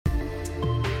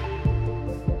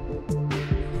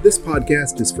This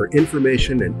podcast is for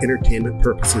information and entertainment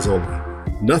purposes only.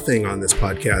 Nothing on this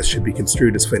podcast should be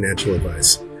construed as financial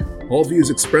advice. All views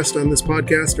expressed on this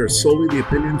podcast are solely the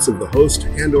opinions of the host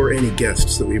and/or any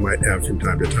guests that we might have from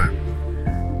time to time.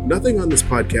 Nothing on this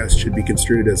podcast should be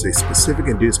construed as a specific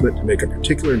inducement to make a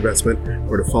particular investment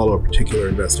or to follow a particular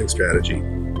investing strategy.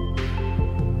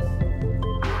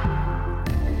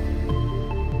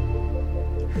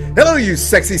 Hello, you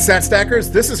sexy sat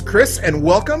stackers. This is Chris, and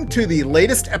welcome to the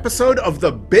latest episode of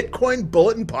the Bitcoin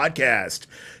Bulletin Podcast.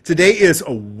 Today is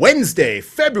Wednesday,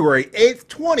 February 8th,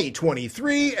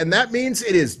 2023, and that means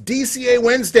it is DCA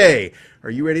Wednesday. Are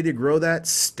you ready to grow that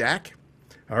stack?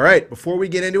 All right, before we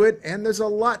get into it, and there's a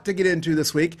lot to get into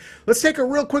this week, let's take a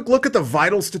real quick look at the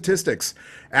vital statistics.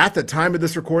 At the time of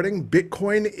this recording,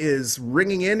 Bitcoin is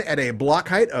ringing in at a block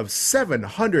height of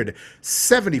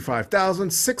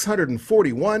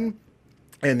 775,641,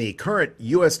 and the current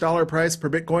US dollar price per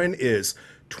Bitcoin is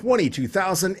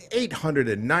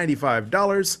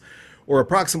 $22,895, or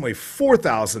approximately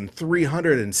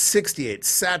 4,368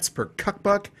 sats per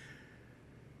cuckbuck.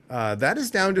 That is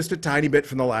down just a tiny bit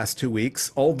from the last 2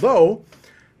 weeks, although,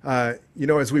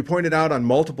 as we pointed out on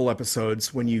multiple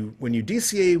episodes, when you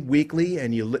DCA weekly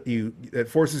and it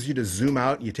forces you to zoom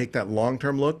out, and you take that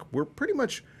long-term look, we're pretty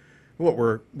much,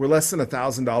 we're less than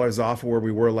 $1,000 off of where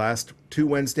we were last 2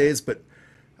 Wednesdays, but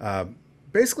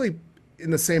basically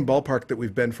in the same ballpark that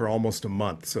we've been for almost a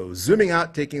month. So zooming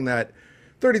out, taking that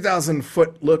 30,000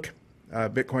 foot look,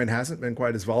 Bitcoin hasn't been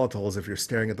quite as volatile as if you're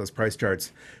staring at those price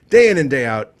charts day in and day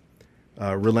out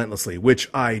relentlessly, which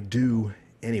I do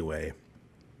anyway.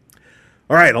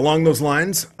 All right, along those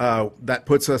lines, that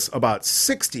puts us about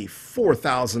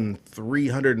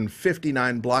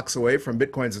 64,359 blocks away from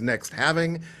Bitcoin's next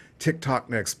halving, TikTok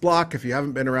next block. If you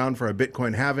haven't been around for a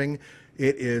Bitcoin halving,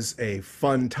 it is a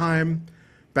fun time.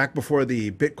 Back before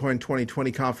the Bitcoin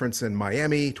 2020 conference in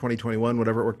Miami, 2021,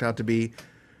 whatever it worked out to be,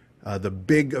 the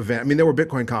big event, there were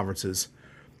Bitcoin conferences,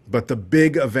 but the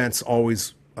big events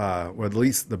always, or at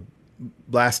least the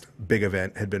last big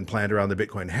event had been planned around the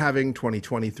Bitcoin halving.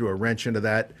 2020 threw a wrench into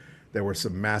that. There were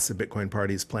some massive Bitcoin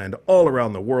parties planned all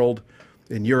around the world.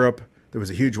 In Europe, there was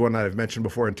a huge one that I've mentioned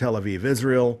before in Tel Aviv,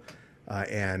 Israel,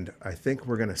 and I think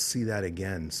we're going to see that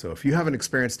again. So if you haven't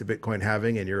experienced a Bitcoin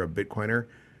halving and you're a Bitcoiner,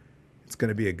 it's going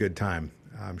to be a good time.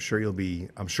 I'm sure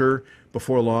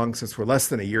before long, since we're less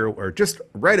than a year, or just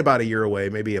right about a year away,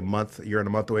 maybe a year and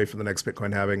a month away from the next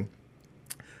Bitcoin halving,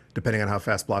 depending on how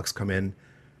fast blocks come in,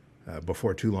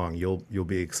 before too long, you'll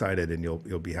be excited, and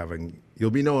you'll be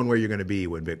knowing where you're going to be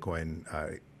when the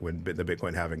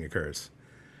Bitcoin halving occurs.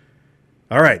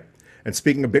 All right. And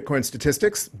speaking of Bitcoin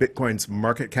statistics, Bitcoin's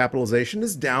market capitalization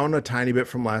is down a tiny bit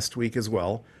from last week as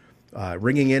well,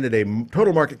 ringing in at a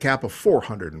total market cap of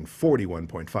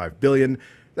 $441.5 billion.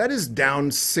 That is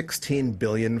down 16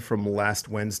 billion from last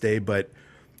Wednesday, but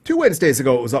 2 Wednesdays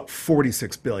ago it was up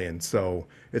 46 billion. So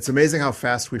it's amazing how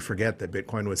fast we forget that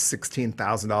Bitcoin was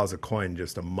 $16,000 a coin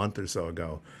just a month or so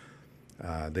ago.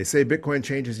 They say Bitcoin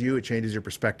changes you, it changes your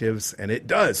perspectives, and it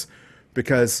does,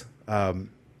 because all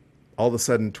of a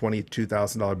sudden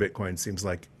 $22,000 Bitcoin seems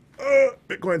like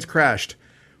Bitcoin's crashed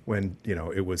when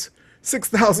it was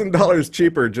 $6,000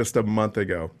 cheaper just a month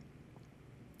ago.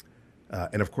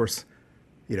 And of course,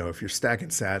 if you're stacking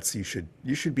sats, you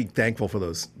should be thankful for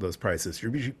those prices.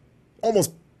 You're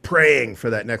almost praying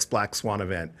for that next Black Swan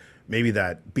event, maybe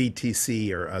that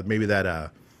BTC or maybe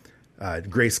that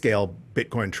Grayscale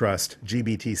Bitcoin Trust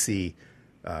GBTC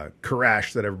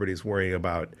crash that everybody's worrying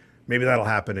about. Maybe that'll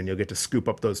happen, and you'll get to scoop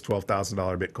up those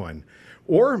 $12,000 Bitcoin.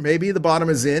 Or maybe the bottom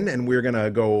is in, and we're gonna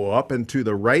go up and to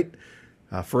the right.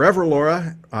 Forever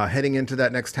Laura, heading into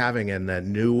that next halving and that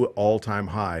new all-time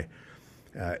high.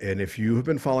 And if you have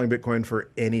been following Bitcoin for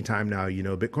any time now,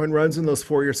 Bitcoin runs in those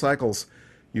 4-year cycles.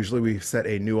 Usually we set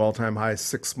a new all-time high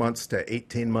 6 months to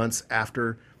 18 months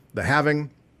after the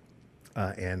halving.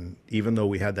 And even though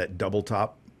we had that double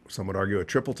top, some would argue a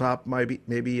triple top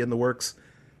maybe in the works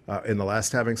in the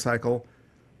last halving cycle,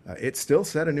 it still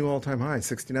set a new all-time high.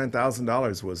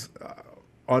 $69,000 was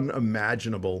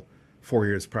unimaginable 4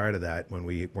 years prior to that, when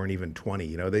we weren't even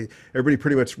 20. Everybody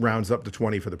pretty much rounds up to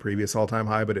 20 for the previous all-time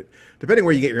high, but depending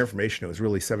where you get your information, it was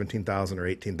really 17,000 or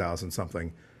 18,000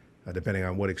 something, depending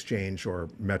on what exchange or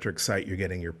metric site you're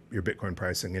getting your Bitcoin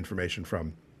pricing information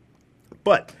from.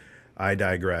 But I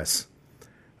digress.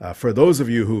 For those of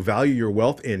you who value your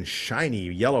wealth in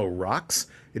shiny yellow rocks,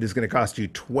 it is going to cost you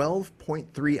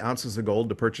 12.3 ounces of gold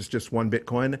to purchase just one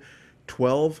Bitcoin.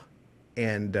 12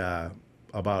 and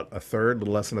about a third, a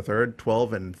little less than a third,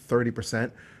 12 and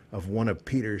 30% of one of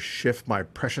Peter's Schiff My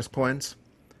Precious coins.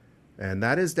 And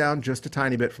that is down just a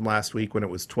tiny bit from last week when it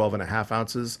was 12.5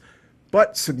 ounces,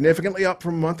 but significantly up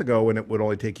from a month ago when it would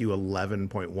only take you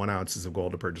 11.1 ounces of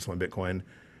gold to purchase one Bitcoin.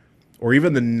 Or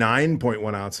even the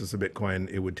 9.1 ounces of Bitcoin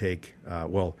it would take,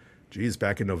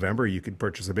 back in November, you could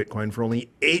purchase a Bitcoin for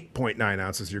only 8.9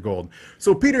 ounces of your gold.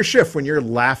 So Peter Schiff, when you're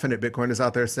laughing at Bitcoiners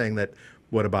out there saying that,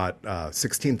 what about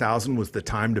 16,000 was the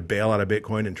time to bail out of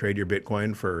Bitcoin and trade your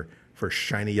Bitcoin for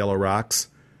shiny yellow rocks,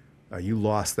 you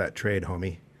lost that trade,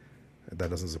 homie. That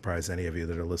doesn't surprise any of you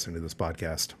that are listening to this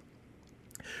podcast.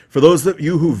 For those of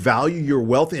you who value your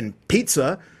wealth in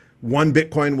pizza, one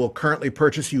Bitcoin will currently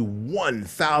purchase you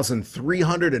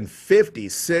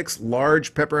 1,356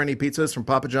 large pepperoni pizzas from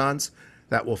Papa John's.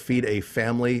 That will feed a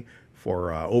family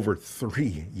for over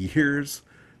 3 years.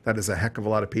 That is a heck of a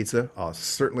lot of pizza.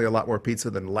 Certainly a lot more pizza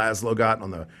than Laszlo got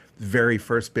on the very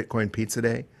first Bitcoin Pizza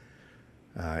Day.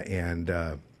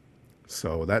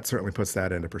 So that certainly puts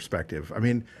that into perspective. I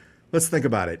mean, let's think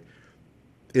about it.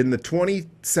 In the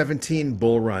 2017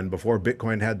 bull run, before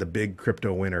Bitcoin had the big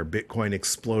crypto winter, Bitcoin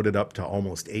exploded up to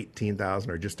almost $18,000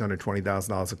 or just under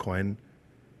 $20,000 a coin.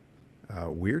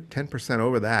 We're 10%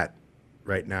 over that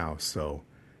right now. So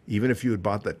even if you had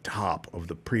bought the top of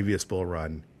the previous bull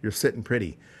run, you're sitting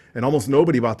pretty. And almost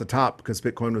nobody bought the top because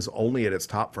Bitcoin was only at its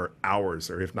top for hours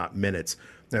or if not minutes.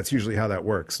 That's usually how that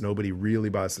works. Nobody really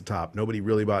buys the top. Nobody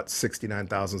really bought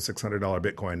 $69,600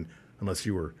 Bitcoin unless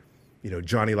you were,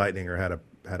 Johnny Lightning or had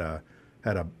a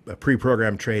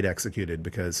pre-programmed trade executed,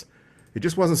 because it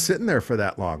just wasn't sitting there for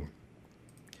that long.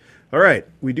 All right,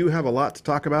 we do have a lot to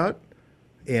talk about.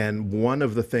 And one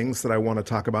of the things that I want to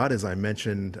talk about is I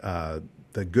mentioned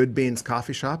the Good Beans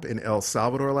coffee shop in El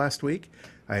Salvador last week.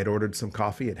 I had ordered some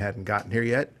coffee. It hadn't gotten here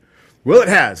yet. Well, it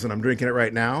has, and I'm drinking it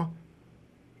right now.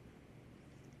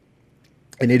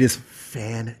 And it is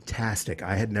fantastic.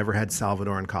 I had never had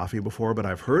Salvadoran coffee before, but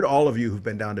I've heard all of you who've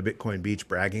been down to Bitcoin Beach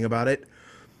bragging about it.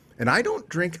 And I don't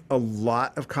drink a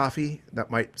lot of coffee.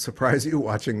 That might surprise you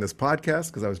watching this podcast,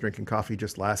 because I was drinking coffee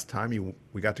just last time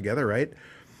we got together, right?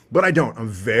 But I don't. I'm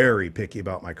very picky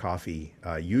about my coffee.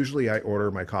 Usually I order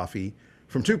my coffee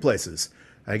from two places.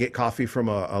 I get coffee from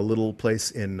a little place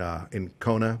in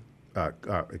Kona,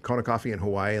 Kona Coffee in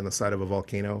Hawaii on the side of a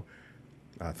volcano,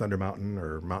 Thunder Mountain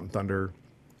or Mountain Thunder.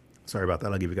 Sorry about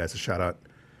that. I'll give you guys a shout out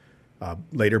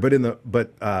later. But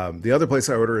the other place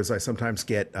I order is I sometimes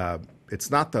get,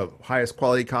 it's not the highest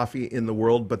quality coffee in the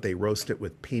world, but they roast it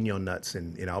with piñon nuts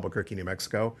in Albuquerque, New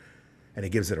Mexico. And it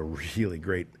gives it a really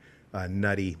great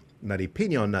nutty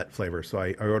piñon nut flavor. So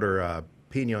I order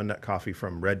piñon nut coffee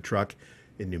from Red Truck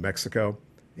in New Mexico,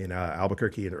 in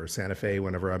Albuquerque or Santa Fe.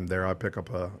 Whenever I'm there, I'll pick up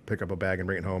a bag and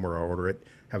bring it home, or I'll order it,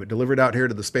 have it delivered out here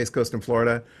to the Space Coast in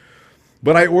Florida.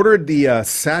 But I ordered the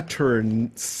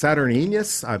Saturninus,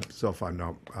 so if I'm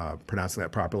not pronouncing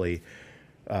that properly,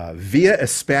 Via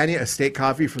España Estate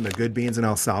Coffee from the Good Beans in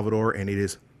El Salvador, and it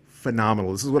is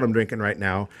phenomenal. This is what I'm drinking right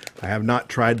now. I have not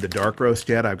tried the dark roast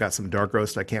yet. I've got some dark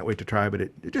roast I can't wait to try, but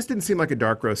it just didn't seem like a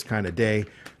dark roast kind of day.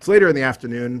 It's later in the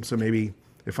afternoon, so maybe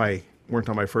if I weren't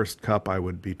on my first cup, I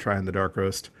would be trying the dark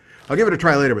roast. I'll give it a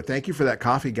try later, but thank you for that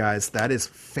coffee, guys. That is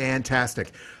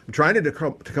fantastic. I'm trying to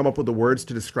come up with the words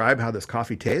to describe how this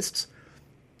coffee tastes,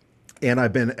 and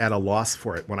I've been at a loss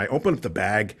for it. When I opened up the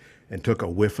bag and took a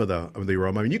whiff of the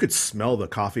aroma, I mean, you could smell the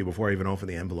coffee before I even opened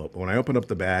the envelope. But when I opened up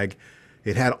the bag,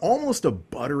 it had almost a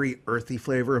buttery, earthy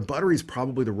flavor. And buttery is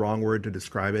probably the wrong word to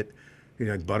describe it.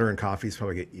 Like butter and coffee is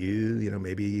probably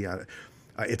maybe.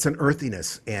 It's an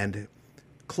earthiness. And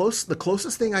the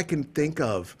closest thing I can think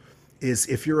of is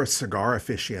if you're a cigar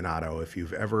aficionado, if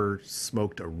you've ever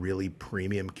smoked a really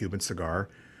premium Cuban cigar,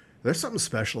 there's something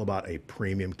special about a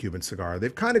premium Cuban cigar.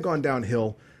 They've kind of gone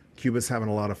downhill. Cuba's having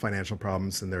a lot of financial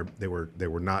problems, and they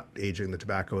were not aging the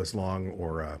tobacco as long,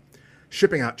 or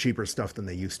shipping out cheaper stuff than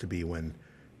they used to be when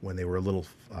they were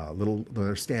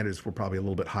their standards were probably a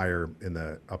little bit higher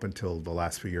up until the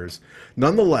last few years.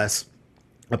 Nonetheless,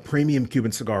 a premium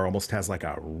Cuban cigar almost has like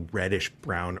a reddish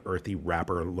brown earthy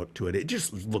wrapper look to it. It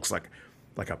just looks like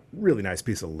a really nice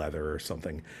piece of leather or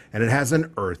something. And it has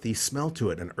an earthy smell to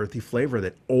it, an earthy flavor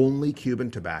that only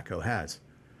Cuban tobacco has.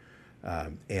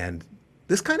 And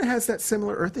this kind of has that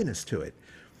similar earthiness to it.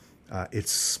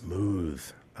 It's smooth.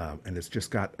 And it's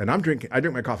just got, and I drink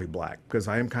my coffee black because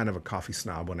I am kind of a coffee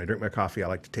snob. When I drink my coffee, I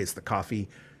like to taste the coffee.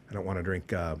 I don't want to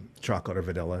drink chocolate or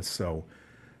vanilla. So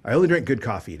I only drink good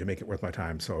coffee to make it worth my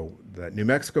time. So the New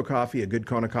Mexico coffee, a good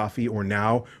Kona coffee, or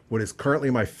now what is currently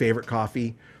my favorite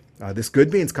coffee, this Good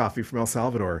Beans coffee from El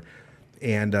Salvador.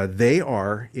 And they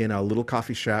are in a little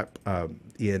coffee shop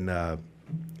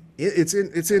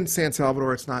it's in San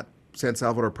Salvador. It's not San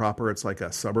Salvador proper. It's like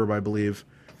a suburb, I believe,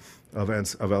 of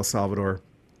El Salvador.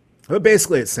 But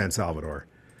basically, it's San Salvador,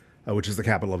 which is the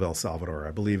capital of El Salvador.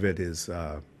 I believe it is.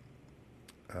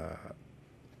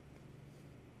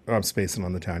 I'm spacing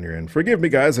on the town you're in. Forgive me,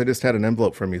 guys. I just had an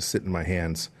envelope from you sit in my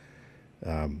hands.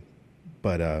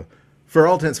 But for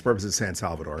all intents and purposes, San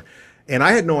Salvador. And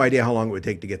I had no idea how long it would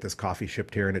take to get this coffee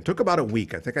shipped here. And it took about a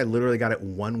week. I think I literally got it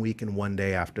 1 week and 1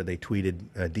 day after they tweeted,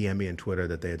 DM me on Twitter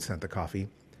that they had sent the coffee.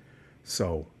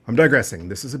 So I'm digressing.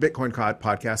 This is a Bitcoin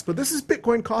podcast, but this is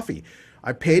Bitcoin coffee.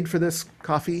 I paid for this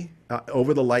coffee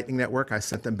over the Lightning Network. I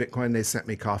sent them Bitcoin. They sent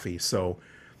me coffee. So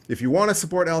if you want to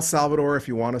support El Salvador, if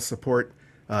you want to support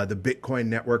the Bitcoin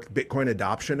network, Bitcoin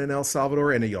adoption in El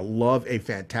Salvador, and you'll love a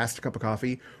fantastic cup of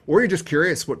coffee, or you're just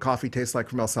curious what coffee tastes like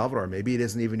from El Salvador. Maybe it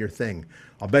isn't even your thing.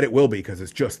 I'll bet it will be because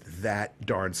it's just that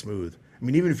darn smooth. I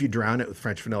mean, even if you drown it with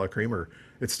French vanilla creamer,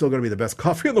 it's still going to be the best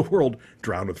coffee in the world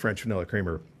drowned with French vanilla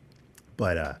creamer.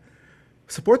 But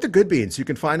support the Good Beans. You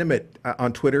can find them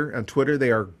on Twitter. On Twitter, they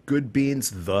are Good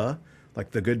Beans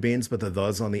like the Good Beans, but the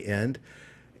the's on the end.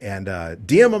 And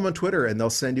DM them on Twitter, and they'll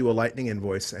send you a Lightning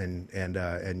invoice, and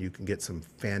you can get some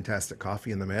fantastic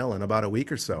coffee in the mail in about a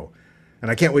week or so. And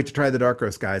I can't wait to try the dark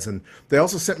roast, guys. And they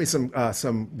also sent me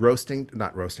some roasting,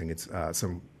 not roasting. It's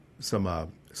some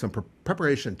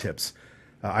preparation tips.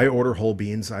 I order whole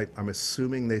beans. I'm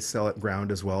assuming they sell it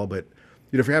ground as well. But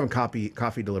if you're having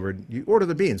coffee delivered, you order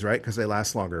the beans, right? Because they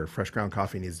last longer. Fresh ground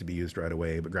coffee needs to be used right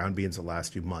away, but ground beans will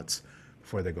last you months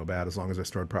before they go bad, as long as they're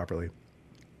stored properly.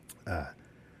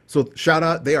 So shout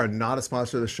out, they are not a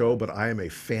sponsor of the show, but I am a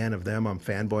fan of them. I'm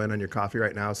fanboying on your coffee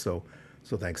right now, so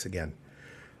thanks again.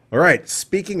 All right,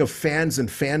 speaking of fans and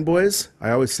fanboys,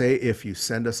 I always say if you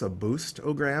send us a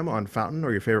boost-ogram on Fountain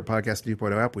or your favorite Podcast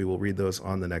 2.0 app, we will read those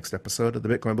on the next episode of the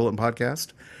Bitcoin Bulletin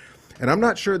podcast. And I'm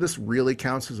not sure this really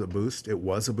counts as a boost. It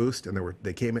was a boost, and there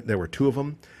were two of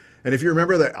them. And if you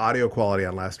remember, the audio quality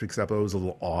on last week's episode was a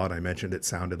little odd. I mentioned it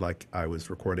sounded like I was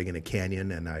recording in a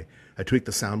canyon, and I tweaked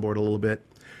the soundboard a little bit.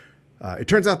 It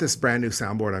turns out this brand new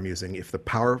soundboard I'm using, if the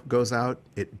power goes out,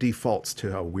 it defaults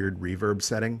to a weird reverb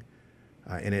setting.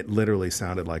 And it literally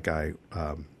sounded like I'll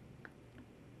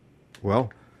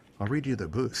read you the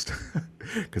boost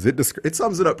because it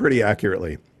sums it up pretty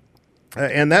accurately.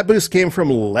 And that boost came from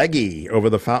Leggy over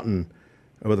the Fountain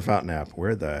app.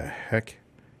 Where the heck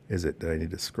is it? Did I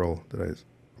need to scroll? I'm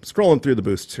scrolling through the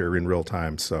boosts here in real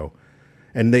time. So,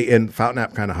 and Fountain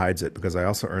app kind of hides it because I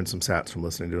also earned some sats from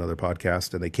listening to another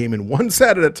podcast, and they came in one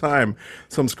sat at a time.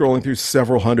 So I'm scrolling through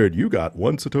several hundred. You got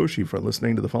one Satoshi for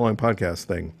listening to the following podcast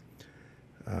thing.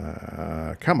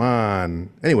 Come on.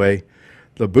 Anyway,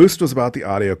 the boost was about the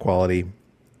audio quality.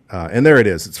 And there it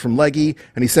is. It's from Leggy,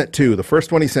 and he sent two. The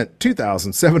first one, he sent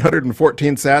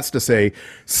 2,714 sats to say,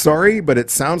 sorry, but it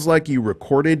sounds like you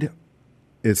recorded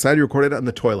it on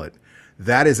the toilet.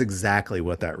 That is exactly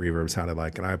what that reverb sounded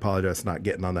like, and I apologize for not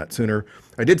getting on that sooner.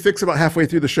 I did fix about halfway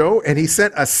through the show, and he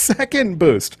sent a second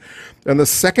boost. And the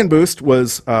second boost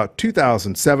was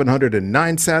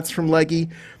 2,709 sats from Leggy,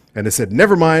 and it said,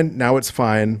 never mind, now it's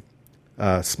fine.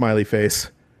 Smiley face.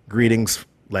 Greetings,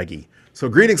 Leggy. So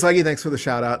greetings, Leggy. Thanks for the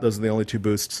shout out. Those are the only two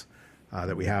boosts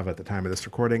that we have at the time of this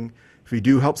recording. If you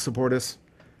do help support us,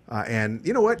 and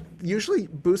you know what? Usually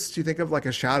boosts you think of like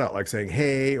a shout out, like saying,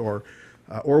 hey, or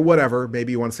whatever.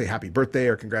 Maybe you want to say happy birthday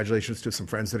or congratulations to some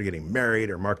friends that are getting married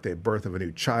or mark the birth of a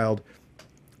new child.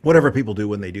 Whatever people do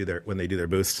when they do their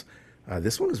boosts.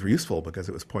 This one was useful because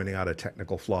it was pointing out a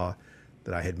technical flaw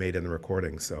that I had made in the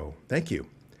recording. So thank you.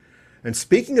 And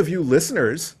speaking of you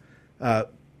listeners,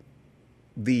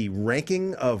 the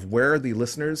ranking of where the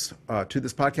listeners to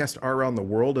this podcast are around the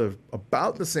world are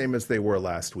about the same as they were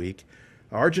last week.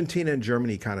 Argentina and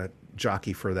Germany kind of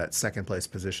jockey for that second place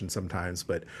position sometimes,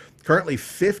 but currently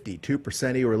 52%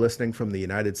 of you are listening from the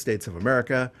United States of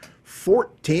America.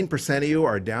 14% of you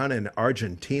are down in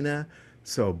Argentina.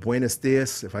 So buenos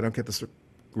dias. If I don't get this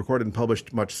recorded and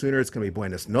published much sooner, it's going to be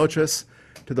buenas noches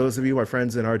to those of you, my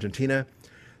friends in Argentina.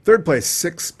 Third place,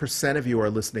 6% of you are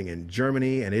listening in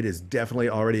Germany, and it is definitely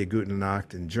already a Guten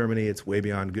Nacht in Germany. It's way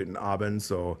beyond Guten Abend.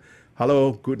 So,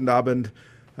 hallo, Guten Abend,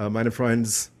 meine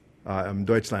Freunds,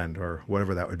 Deutschland, or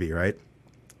whatever that would be, right?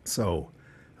 So,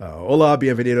 hola,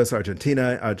 bienvenidos,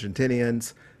 Argentina,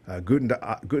 Argentinians,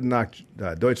 Guten Nacht,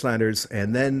 Deutschlanders.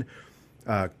 And then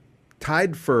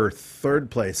tied for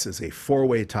third place is a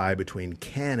four-way tie between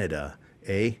Canada,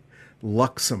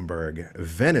 Luxembourg,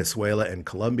 Venezuela, and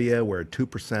Colombia, where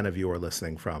 2% of you are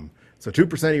listening from. So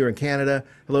 2% of you are in Canada.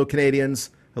 Hello, Canadians.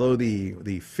 Hello, the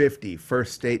 51st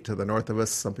state to the north of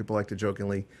us. Some people like to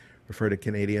jokingly refer to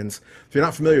Canadians. If you're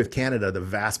not familiar with Canada, the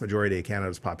vast majority of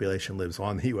Canada's population lives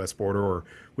on the U.S. border or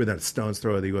within a stone's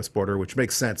throw of the U.S. border, which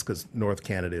makes sense because North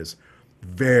Canada is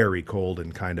very cold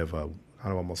and kind of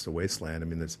almost a wasteland. I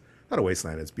mean, there's not a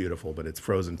wasteland. It's beautiful, but it's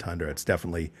frozen tundra. It's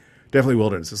definitely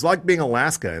wilderness. It's like being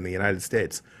Alaska in the United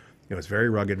States. It's very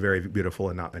rugged, very beautiful,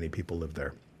 and not many people live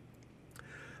there.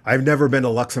 I've never been to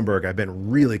Luxembourg. I've been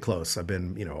really close. I've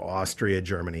been, Austria,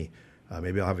 Germany.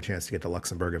 Maybe I'll have a chance to get to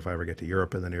Luxembourg if I ever get to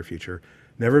Europe in the near future.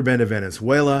 Never been to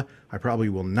Venezuela. I probably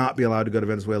will not be allowed to go to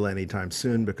Venezuela anytime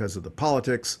soon because of the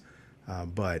politics.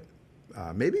 But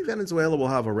maybe Venezuela will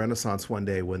have a renaissance one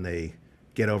day when they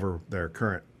get over their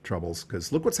current troubles.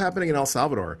 Because look what's happening in El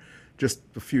Salvador. Just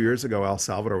a few years ago, El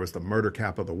Salvador was the murder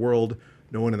cap of the world.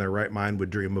 No one in their right mind would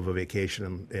dream of a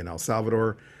vacation in El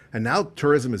Salvador. And now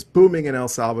tourism is booming in El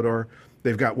Salvador.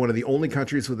 They've got one of the only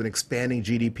countries with an expanding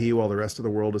GDP while the rest of the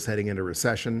world is heading into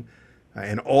recession.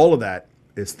 And all of that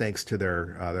is thanks to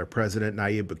their president,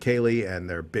 Nayib Bukele, and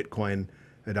their Bitcoin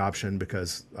adoption,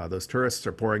 because those tourists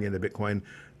are pouring into Bitcoin.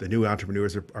 The new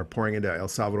entrepreneurs are pouring into El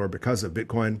Salvador because of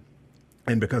Bitcoin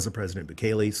and because of President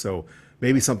Bukele. So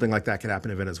maybe something like that could happen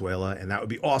in Venezuela, and that would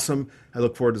be awesome. I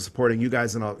look forward to supporting you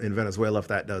guys in Venezuela if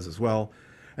that does as well.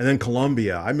 And then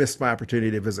Colombia. I missed my opportunity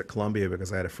to visit Colombia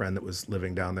because I had a friend that was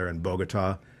living down there in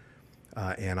Bogota,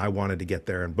 and I wanted to get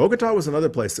there. And Bogota was another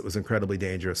place that was incredibly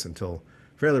dangerous until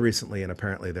fairly recently, and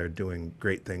apparently they're doing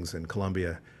great things in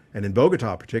Colombia and in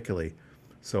Bogota particularly.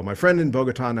 So my friend in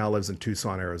Bogota now lives in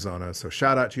Tucson, Arizona. So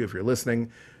shout out to you if you're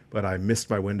listening. But I missed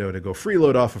my window to go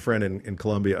freeload off a friend in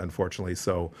Colombia, unfortunately.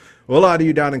 So hola to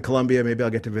you down in Colombia. Maybe I'll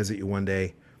get to visit you one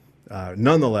day.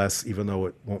 Nonetheless, even though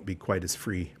it won't be quite as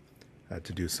free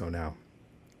to do so now.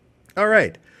 All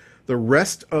right. The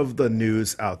rest of the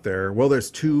news out there, well,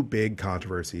 there's two big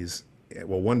controversies.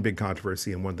 Well, one big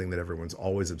controversy and one thing that everyone's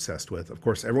always obsessed with. Of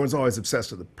course, everyone's always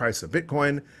obsessed with the price of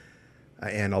Bitcoin.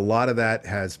 And a lot of that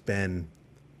has been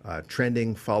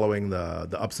trending following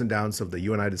the ups and downs of the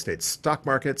United States stock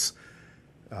markets.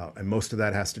 And most of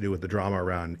that has to do with the drama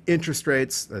around interest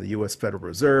rates, the U.S. Federal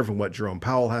Reserve, and what Jerome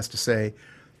Powell has to say.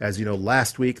 As you know,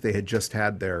 last week they had just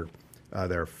had their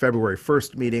February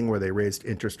 1st meeting where they raised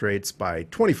interest rates by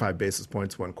 25 basis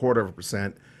points,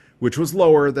 0.25%, which was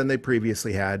lower than they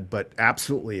previously had, but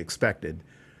absolutely expected.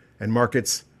 And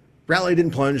markets rallied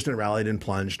and plunged and rallied and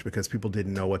plunged because people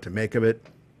didn't know what to make of it.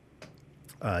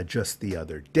 Just the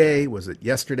other day, was it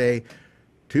yesterday?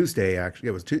 Tuesday, actually.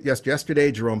 It was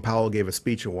yesterday, Jerome Powell gave a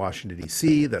speech in Washington,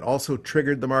 D.C. that also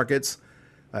triggered the markets.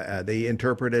 They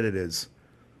interpreted it as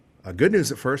good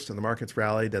news at first, and the markets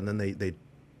rallied, and then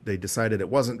they decided it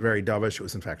wasn't very dovish. It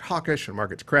was, in fact, hawkish, and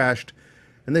markets crashed.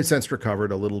 And they've since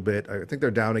recovered a little bit. I think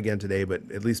they're down again today, but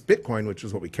at least Bitcoin, which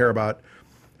is what we care about,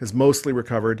 has mostly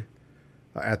recovered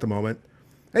at the moment.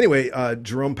 Anyway,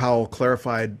 Jerome Powell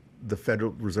clarified the Federal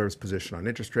Reserve's position on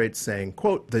interest rates, saying,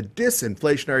 quote, "The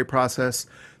disinflationary process,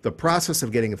 the process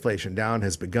of getting inflation down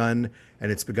has begun,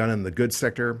 and it's begun in the goods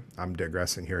sector." I'm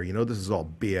digressing here. This is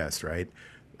all BS, right?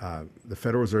 The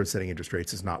Federal Reserve setting interest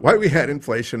rates is not why we had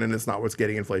inflation, and it's not what's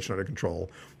getting inflation under control.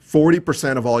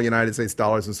 40% of all United States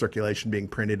dollars in circulation being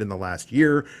printed in the last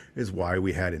year is why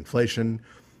we had inflation.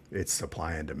 It's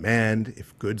supply and demand.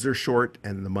 If goods are short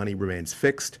and the money remains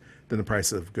fixed, then the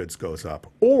price of goods goes up.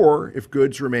 Or if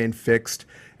goods remain fixed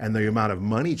and the amount of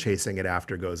money chasing it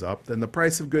after goes up, then the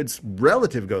price of goods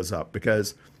relative goes up,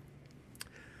 because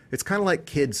it's kind of like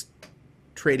kids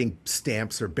trading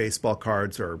stamps or baseball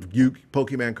cards or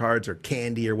Pokemon cards or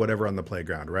candy or whatever on the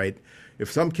playground, right? If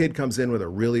some kid comes in with a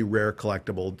really rare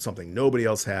collectible, something nobody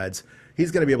else has,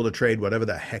 he's going to be able to trade whatever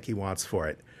the heck he wants for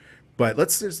it. But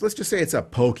let's just say it's a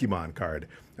Pokemon card,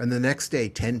 and the next day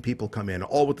 10 people come in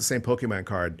all with the same Pokemon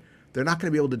card. They're not going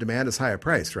to be able to demand as high a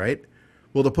price, right?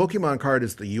 Well, the Pokemon card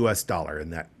is the US dollar in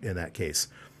that case.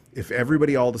 If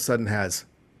everybody all of a sudden has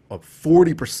a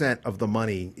 40% of the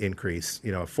money increase,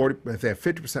 if they have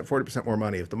 50%, 40% more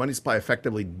money, if the money supply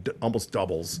effectively almost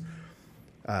doubles,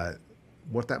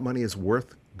 what that money is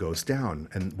worth goes down.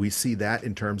 And we see that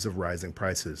in terms of rising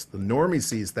prices. The normie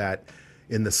sees that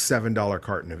in the $7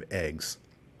 carton of eggs.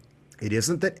 It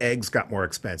isn't that eggs got more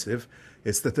expensive,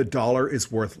 it's that the dollar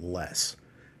is worth less.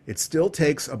 It still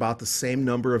takes about the same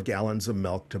number of gallons of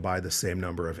milk to buy the same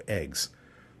number of eggs.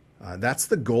 That's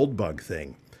the gold bug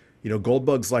thing. Gold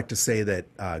bugs like to say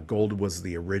that gold was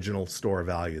the original store of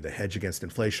value, the hedge against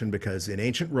inflation, because in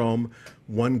ancient Rome,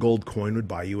 one gold coin would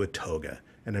buy you a toga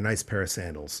and a nice pair of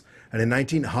sandals. And in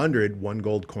 1900, one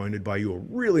gold coin would buy you a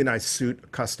really nice suit, a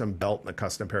custom belt, and a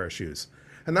custom pair of shoes.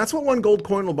 And that's what one gold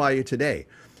coin will buy you today.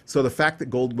 So the fact that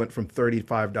gold went from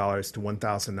 $35 to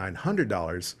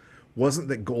 $1,900 wasn't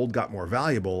that gold got more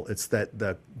valuable. It's that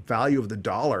the value of the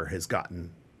dollar has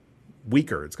gotten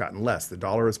weaker. It's gotten less. The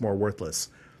dollar is more worthless.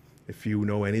 If you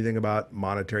know anything about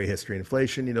monetary history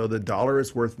inflation, you know the dollar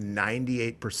is worth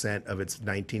 98% of its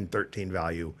 1913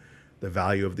 value, the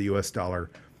value of the US dollar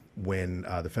when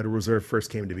the Federal Reserve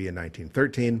first came to be in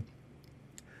 1913.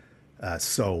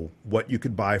 So what you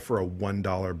could buy for a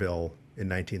 $1 bill in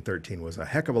 1913 was a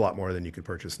heck of a lot more than you could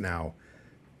purchase now.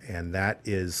 And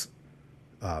that's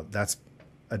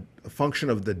a function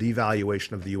of the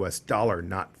devaluation of the US dollar,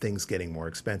 not things getting more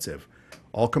expensive.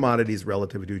 All commodities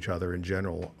relative to each other in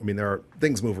general. I mean,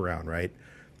 things move around, right?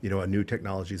 You know, new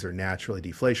technologies are naturally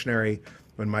deflationary.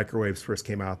 When microwaves first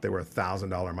came out, they were a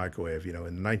 $1,000 microwave. You know,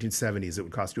 in the 1970s, it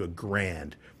would cost you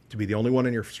 $1,000 to be the only one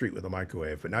in your street with a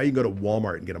microwave. But now you can go to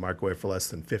Walmart and get a microwave for less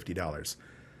than $50.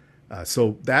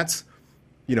 So that's,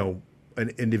 you know, an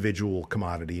individual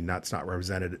commodity. That's not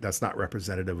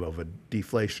representative of a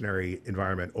deflationary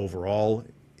environment overall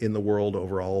in the world.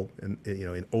 Overall, and you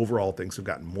know, in overall, things have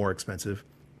gotten more expensive.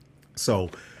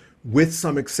 So, with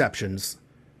some exceptions,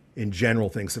 in general,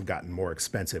 things have gotten more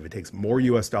expensive. It takes more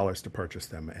US dollars to purchase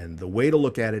them. And the way to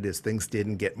look at it is things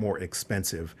didn't get more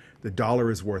expensive. The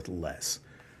dollar is worth less.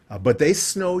 But they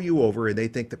snow you over and they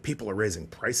think that people are raising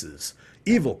prices.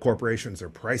 Evil corporations are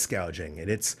price gouging, and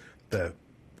it's the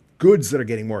goods that are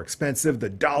getting more expensive. The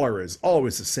dollar is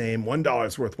always the same. $1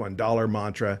 is worth $1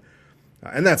 mantra.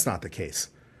 And that's not the case.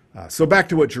 So back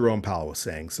to what Jerome Powell was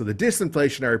saying. So the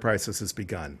disinflationary process has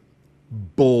begun.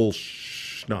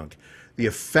 Bullshunk. The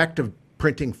effect of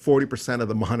printing 40% of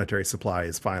the monetary supply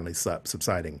is finally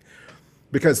subsiding.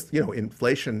 Because, you know,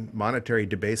 inflation, monetary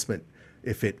debasement,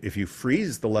 if you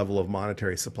freeze the level of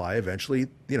monetary supply, eventually,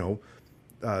 you know,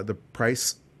 the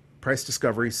price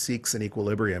discovery seeks an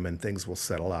equilibrium and things will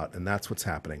settle out. And that's what's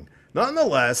happening.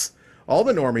 Nonetheless, all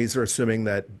the normies are assuming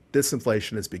that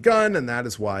disinflation has begun, and that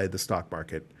is why the stock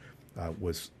market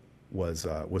was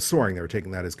soaring. They were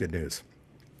taking that as good news.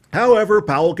 However,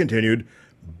 Powell continued,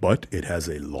 but it has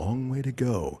a long way to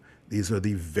go. These are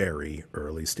the very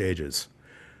early stages.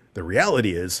 The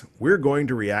reality is we're going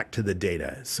to react to the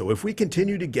data. So if we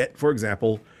continue to get, for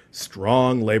example,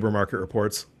 strong labor market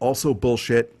reports, also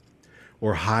bullshit,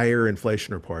 or higher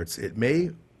inflation reports, it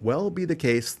may well be the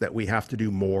case that we have to do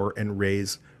more and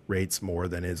raise rates more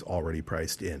than is already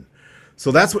priced in.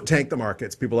 So that's what tanked the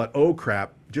markets. People thought, oh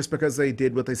crap, just because they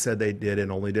did what they said they did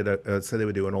and only did said they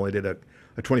would do and only did a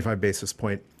 25 basis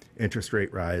point interest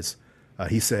rate rise.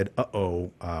 He said,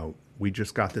 we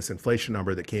just got this inflation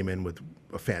number that came in with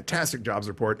a fantastic jobs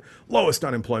report, lowest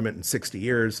unemployment in 60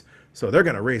 years. So they're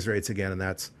going to raise rates again, and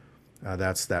that's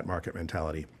that market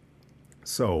mentality.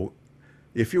 So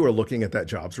if you were looking at that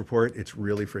jobs report, it's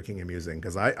really freaking amusing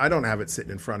because I don't have it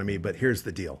sitting in front of me, but here's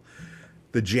the deal.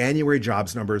 The January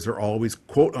jobs numbers are always,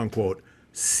 quote unquote,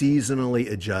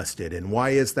 seasonally adjusted. And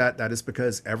why is that? That is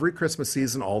because every Christmas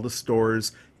season, all the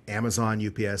stores, Amazon,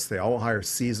 UPS, they all hire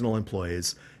seasonal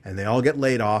employees and they all get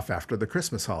laid off after the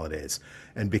Christmas holidays.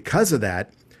 And because of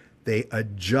that, they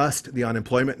adjust the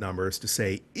unemployment numbers to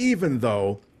say, even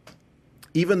though,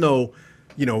 you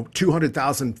know,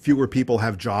 200,000 fewer people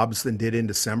have jobs than did in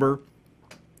December,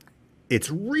 it's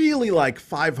really like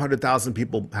 500,000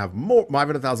 people have more,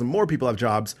 500,000 more people have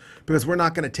jobs because we're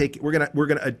not going to take, we're going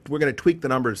to tweak the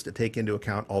numbers to take into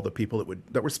account all the people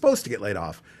that were supposed to get laid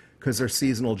off because their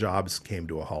seasonal jobs came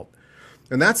to a halt.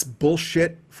 And that's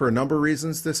bullshit for a number of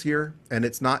reasons this year. And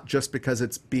it's not just because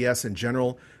it's BS in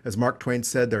general. As Mark Twain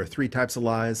said, there are three types of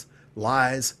lies: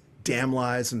 damn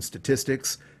lies, and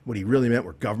statistics. What he really meant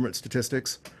were government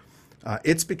statistics.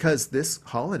 It's because this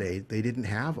holiday, they didn't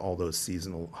have all those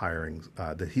seasonal hirings,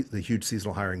 the huge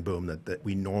seasonal hiring boom that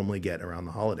we normally get around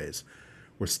the holidays.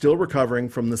 We're still recovering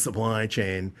from the supply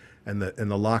chain and the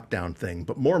lockdown thing.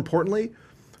 But more importantly,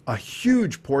 a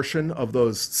huge portion of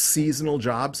those seasonal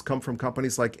jobs come from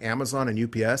companies like Amazon and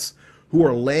UPS, who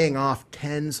are laying off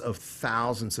tens of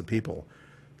thousands of people.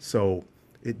 So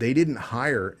they didn't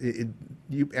hire,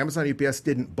 Amazon and UPS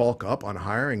didn't bulk up on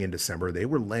hiring in December. They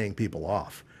were laying people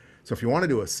off. So if you want to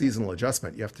do a seasonal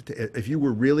adjustment, you have to, if you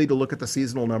were really to look at the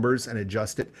seasonal numbers and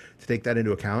adjust it to take that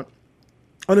into account,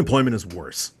 unemployment is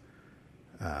worse.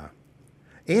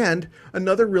 And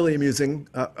another really amusing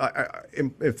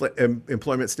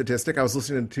employment statistic, I was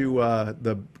listening to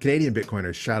the Canadian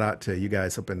Bitcoiners. Shout out to you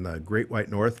guys up in the Great White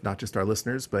North, not just our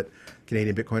listeners, but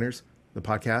Canadian Bitcoiners, the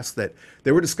podcast, that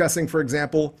they were discussing, for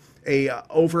example,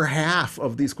 over half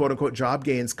of these quote unquote job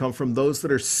gains come from those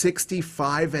that are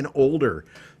 65 and older.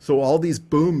 So all these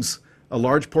booms, a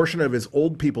large portion of it is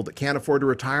old people that can't afford to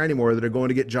retire anymore that are going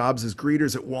to get jobs as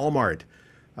greeters at Walmart.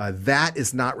 That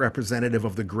is not representative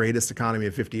of the greatest economy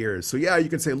of 50 years. So yeah, you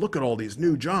can say, look at all these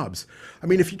new jobs. I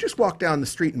mean, if you just walk down the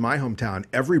street in my hometown,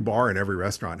 every bar and every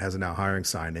restaurant has a now hiring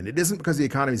sign. And it isn't because the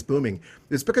economy is booming.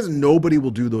 It's because nobody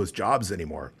will do those jobs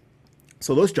anymore.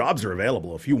 So those jobs are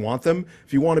available. If you want them,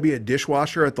 if you want to be a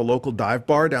dishwasher at the local dive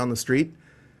bar down the street,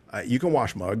 you can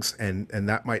wash mugs. And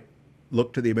that might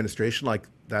look to the administration like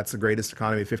that's the greatest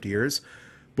economy of 50 years.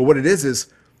 But what it is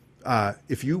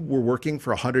if you were working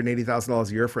for $180,000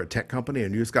 a year for a tech company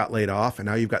and you just got laid off and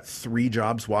now you've got 3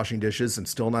 jobs washing dishes and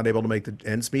still not able to make the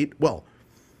ends meet, well,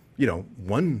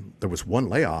 there was one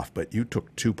layoff, but you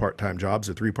took 2 part-time jobs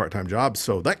or 3 part-time jobs,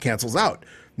 so that cancels out.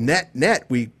 Net,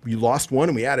 we lost 1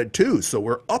 and we added 2, so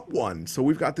we're up 1. So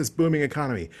we've got this booming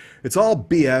economy. It's all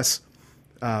BS,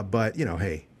 but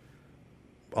hey,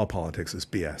 all politics is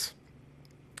BS.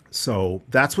 So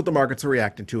that's what the markets are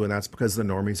reacting to, and that's because the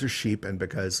normies are sheep and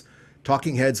because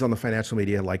talking heads on the financial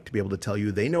media like to be able to tell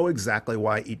you they know exactly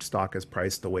why each stock is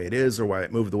priced the way it is or why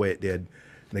it moved the way it did.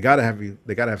 And they got to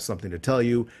have something to tell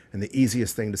you, and the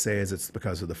easiest thing to say is it's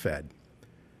because of the Fed.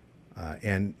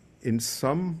 And in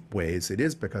some ways it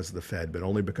is because of the Fed, but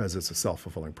only because it's a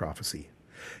self-fulfilling prophecy.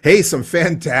 Hey, some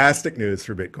fantastic news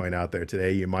for Bitcoin out there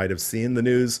today. You might have seen the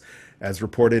news as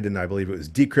reported, and I believe it was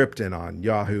Decrypt and on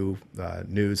Yahoo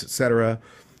News, etc.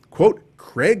 Quote,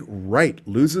 Craig Wright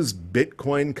loses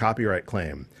Bitcoin copyright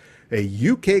claim. A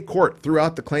UK court threw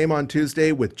out the claim on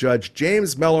Tuesday with Judge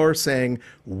James Mellor saying,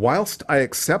 whilst I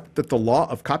accept that the law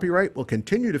of copyright will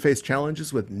continue to face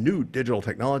challenges with new digital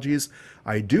technologies,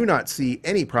 I do not see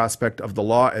any prospect of the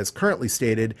law as currently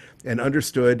stated and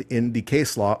understood in the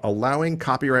case law allowing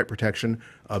copyright protection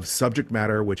of subject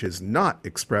matter which is not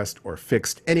expressed or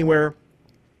fixed anywhere.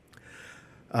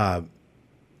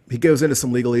 He goes into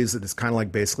some legalese that is kind of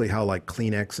like basically how like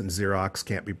Kleenex and Xerox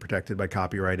can't be protected by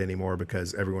copyright anymore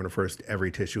because everyone refers to every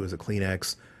tissue as a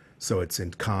Kleenex. So it's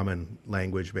in common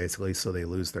language basically, so they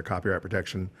lose their copyright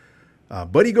protection.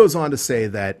 But he goes on to say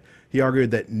that he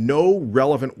argued that no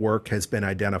relevant work has been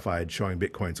identified showing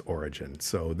Bitcoin's origin.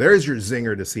 So there's your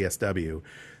zinger to CSW.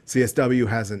 CSW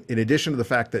hasn't, in addition to the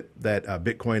fact that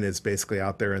Bitcoin is basically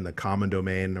out there in the common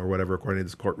domain or whatever, according to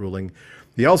this court ruling,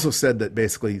 he also said that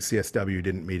basically CSW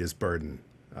didn't meet his burden.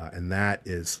 And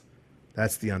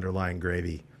that's the underlying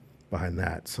gravy behind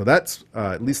that. So that's,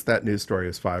 at least that news story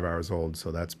is 5 hours old.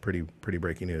 So that's pretty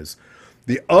breaking news.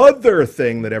 The other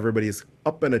thing that everybody's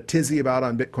up in a tizzy about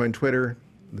on Bitcoin Twitter,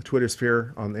 the Twitter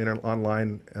sphere, on the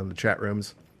online and the chat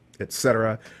rooms,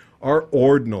 etc., are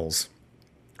ordinals.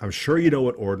 I'm sure you know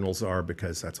what ordinals are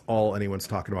because that's all anyone's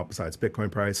talking about besides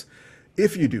Bitcoin price.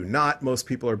 If you do not, most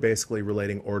people are basically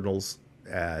relating ordinals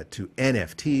to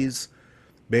NFTs,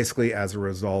 basically as a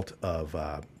result of,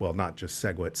 not just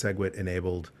SegWit. SegWit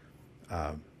enabled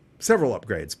several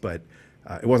upgrades, but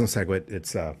it wasn't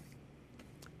SegWit.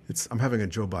 I'm having a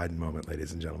Joe Biden moment,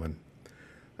 ladies and gentlemen.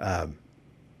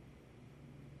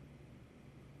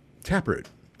 Taproot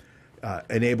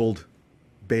enabled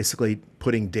basically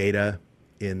putting data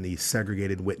in the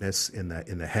segregated witness in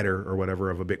the header or whatever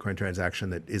of a Bitcoin transaction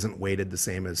that isn't weighted the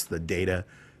same as the data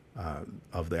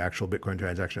of the actual Bitcoin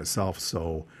transaction itself.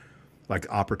 So like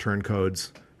op return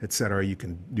codes, et cetera, you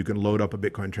can load up a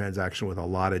Bitcoin transaction with a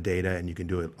lot of data and you can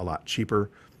do it a lot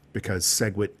cheaper because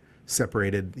SegWit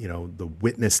separated, the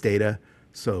witness data.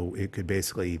 So it could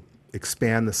basically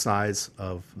expand the size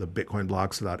of the Bitcoin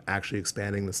blocks without actually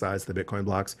expanding the size of the Bitcoin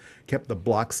blocks, kept the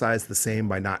block size the same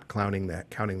by not counting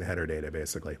the header data,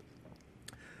 basically,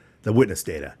 the witness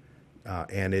data.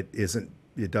 And it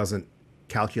doesn't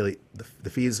calculate the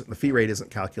fee rate isn't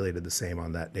calculated the same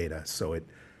on that data. So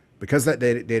because that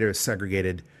data is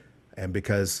segregated and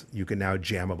because you can now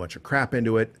jam a bunch of crap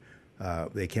into it,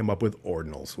 they came up with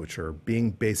ordinals, which are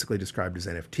being basically described as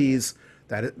NFTs.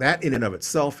 That in and of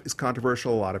itself is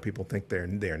controversial. A lot of people think they're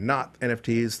not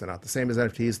NFTs. They're not the same as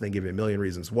NFTs. They give you a million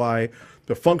reasons why.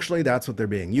 But functionally, that's what they're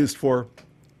being used for.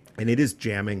 And it is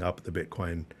jamming up the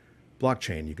Bitcoin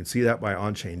blockchain. You can see that by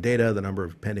on-chain data, the number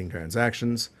of pending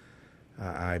transactions.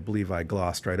 I believe I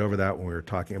glossed right over that when we were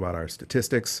talking about our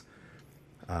statistics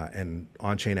and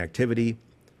on-chain activity.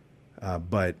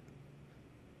 But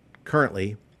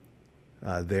currently,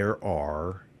 there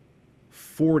are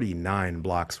 49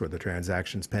 blocks worth of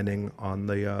transactions pending on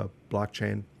the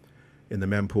blockchain in the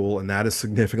mempool, and that is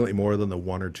significantly more than the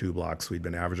 1 or 2 blocks we've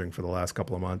been averaging for the last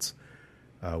couple of months.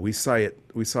 We saw it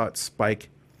spike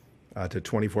to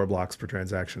 24 blocks per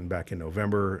transaction back in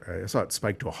November. I saw it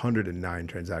spike to 109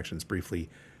 transactions briefly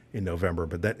in November,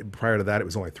 but prior to that, it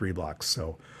was only 3 blocks.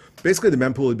 So basically, the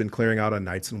mempool had been clearing out on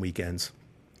nighttime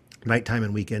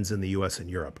and weekends in the U.S. and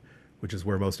Europe, which is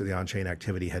where most of the on-chain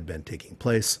activity had been taking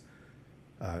place.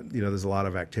 There's a lot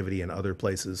of activity in other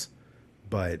places,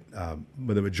 but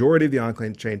the majority of the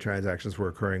on-chain transactions were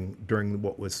occurring during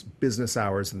what was business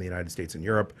hours in the United States and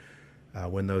Europe,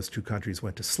 when those two countries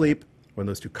went to sleep, when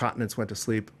those two continents went to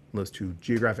sleep, when those two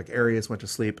geographic areas went to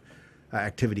sleep,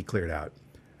 activity cleared out.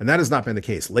 And that has not been the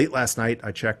case. Late last night,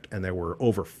 I checked, and there were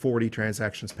over 40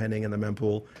 transactions pending in the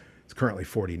mempool. It's currently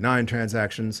 49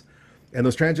 transactions, and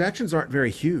those transactions aren't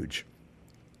very huge.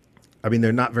 I mean,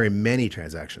 they're not very many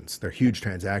transactions. They're huge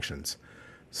transactions.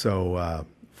 So,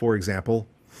 for example,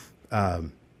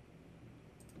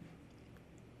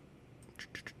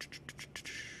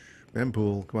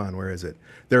 mempool, come on, where is it?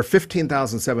 There are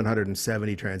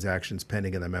 15,770 transactions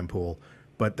pending in the mempool,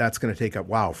 but that's going to take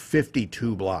up,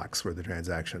 52 blocks worth of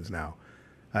transactions now,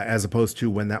 as opposed to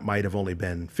when that might have only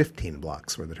been 15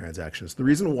 blocks worth of transactions. The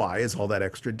reason why is all that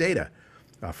extra data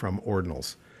from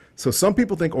ordinals. So some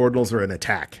people think ordinals are an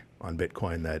attack on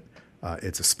Bitcoin, that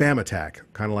it's a spam attack,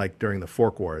 kind of like during the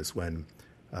fork wars when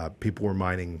people were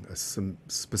mining, some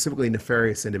specifically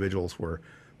nefarious individuals were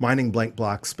mining blank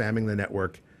blocks, spamming the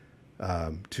network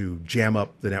to jam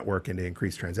up the network and to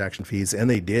increase transaction fees. And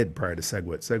they did prior to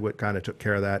SegWit. SegWit kind of took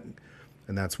care of that,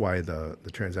 and that's why the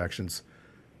transactions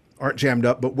aren't jammed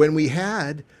up. But when we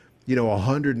had,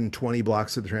 120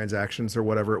 blocks of the transactions or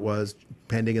whatever it was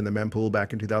pending in the mempool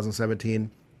back in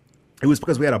 2017, it was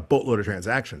because we had a boatload of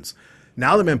transactions.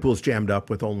 Now the mempool's jammed up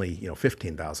with only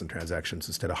 15,000 transactions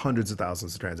instead of hundreds of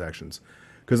thousands of transactions,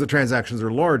 because the transactions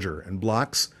are larger and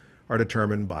blocks are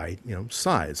determined by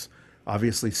size.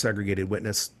 Obviously, segregated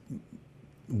witness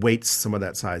weights some of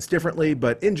that size differently,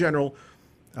 but in general,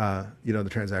 the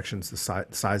transactions, the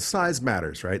size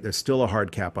matters, right? There's still a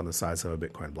hard cap on the size of a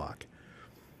Bitcoin block.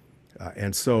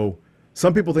 And so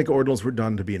some people think ordinals were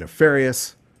done to be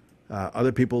nefarious.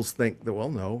 Other people think that,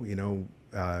 no,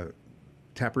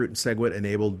 Taproot and SegWit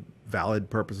enabled valid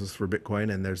purposes for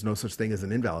Bitcoin, and there's no such thing as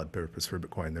an invalid purpose for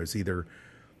Bitcoin. There's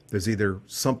either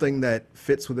something that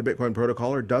fits with the Bitcoin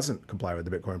protocol or doesn't comply with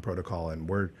the Bitcoin protocol, and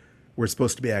we're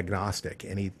supposed to be agnostic.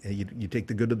 And you take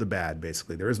the good or the bad,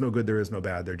 basically. There is no good, there is no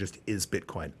bad. There just is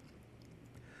Bitcoin.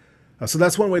 So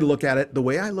that's one way to look at it. The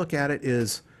way I look at it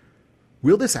is,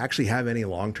 will this actually have any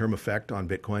long-term effect on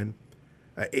Bitcoin?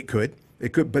 It could,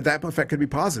 but that effect could be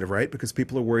positive, right? Because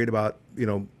people are worried about,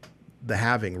 the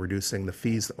halving, reducing the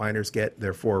fees that miners get,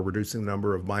 therefore reducing the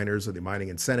number of miners or the mining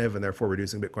incentive, and therefore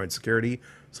reducing Bitcoin security.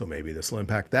 So maybe this will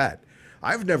impact that.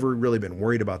 I've never really been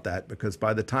worried about that, because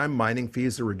by the time mining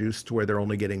fees are reduced to where they're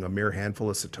only getting a mere handful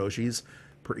of Satoshis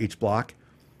per each block,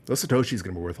 those Satoshis are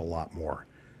going to be worth a lot more.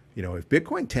 If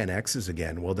Bitcoin 10x's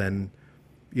again, well then,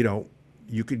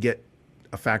 you could get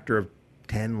a factor of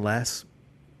 10 less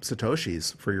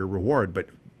Satoshis for your reward, but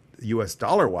US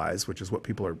dollar wise, which is what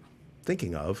people are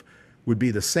thinking of, would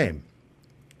be the same.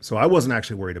 So I wasn't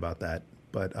actually worried about that,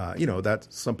 but that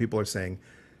some people are saying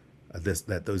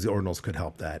that those ordinals could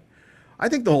help that. I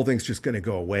think the whole thing's just going to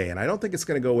go away, and I don't think it's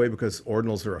going to go away because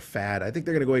ordinals are a fad. I think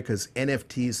they're going to go away because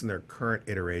NFTs in their current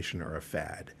iteration are a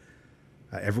fad.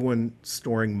 Everyone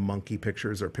storing monkey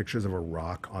pictures or pictures of a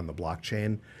rock on the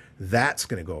blockchain, that's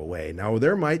going to go away. Now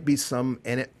there might be some,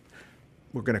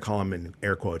 we're going to call them in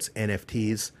air quotes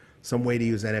NFTs. Some way to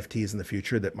use NFTs in the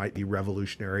future that might be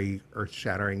revolutionary,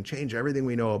 earth-shattering, change everything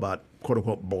we know about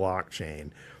quote-unquote blockchain.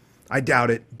 I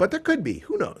doubt it, but there could be.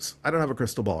 Who knows? I don't have a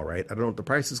crystal ball, right? I don't know what the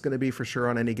price is going to be for sure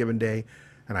on any given day,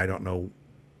 and I don't know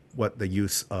what the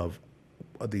use of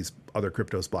these other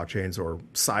cryptos, blockchains, or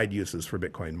side uses for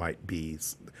Bitcoin might be.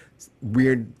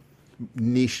 Weird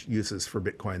niche uses for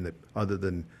Bitcoin that other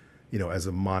than, as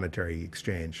a monetary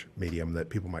exchange medium that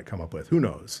people might come up with. Who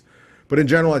knows? But in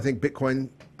general, I think Bitcoin,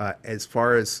 as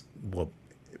far as,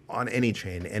 on any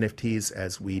chain, NFTs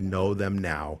as we know them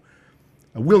now,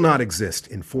 will not exist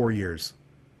in 4 years.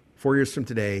 4 years from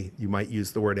today, you might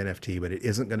use the word NFT, but it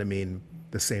isn't going to mean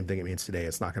the same thing it means today.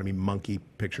 It's not going to be monkey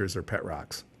pictures or pet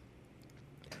rocks.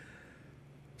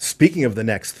 Speaking of the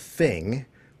next thing,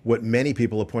 what many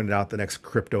people have pointed out the next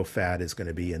crypto fad is going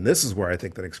to be, and this is where I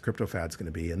think the next crypto fad is going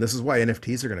to be, and this is why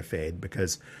NFTs are going to fade,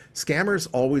 because scammers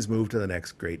always move to the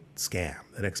next great scam,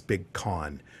 the next big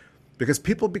con, because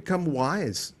people become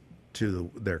wise to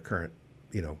their current,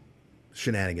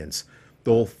 shenanigans.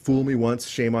 The whole fool me once,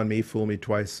 shame on me, fool me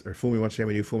twice, or fool me once, shame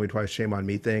on you, fool me twice, shame on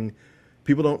me thing.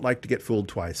 People don't like to get fooled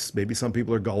twice. Maybe some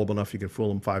people are gullible enough you can fool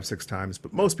them 5, 6 times,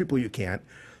 but most people you can't.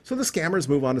 So the scammers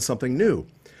move on to something new.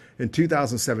 In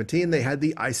 2017, they had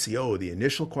the ICO, the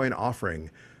initial coin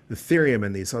offering. Ethereum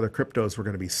and these other cryptos were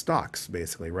going to be stocks,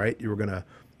 basically, right? You weren't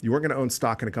going to own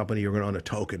stock in a company. You were going to own a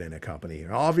token in a company.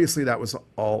 And obviously, that was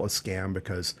all a scam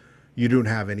because you don't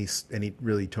have any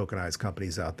really tokenized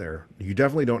companies out there. You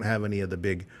definitely don't have any of the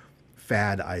big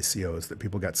fad ICOs that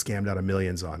people got scammed out of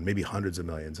millions on, maybe hundreds of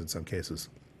millions in some cases.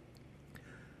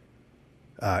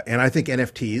 And I think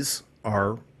NFTs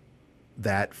are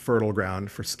that fertile ground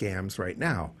for scams right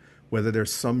now. Whether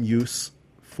there's some use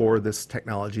for this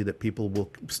technology that people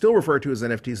will still refer to as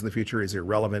NFTs in the future is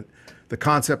irrelevant. The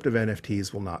concept of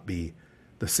NFTs will not be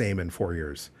the same in 4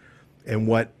 years. And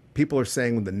what people are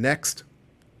saying the next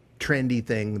trendy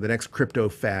thing, the next crypto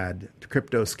fad,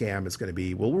 crypto scam is going to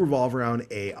be, will revolve around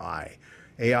AI.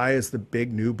 AI is the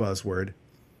big new buzzword.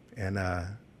 And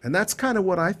that's kind of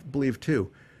what I believe too.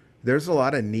 There's a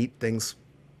lot of neat things.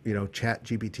 Chat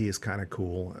GPT is kind of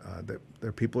cool.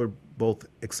 There people are both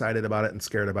excited about it and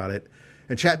scared about it.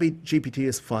 And Chat GPT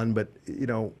is fun, but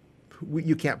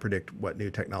you can't predict what new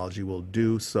technology will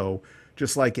do. So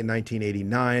just like in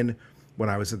 1989, when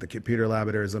I was at the computer lab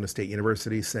at Arizona State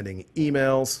University sending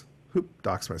emails,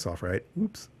 dox myself, right?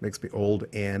 Oops, makes me old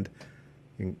and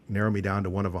narrow me down to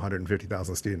one of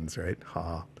 150,000 students, right?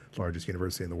 Largest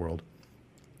university in the world.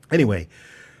 Anyway,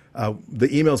 the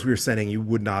emails we were sending, you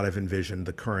would not have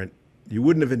envisioned you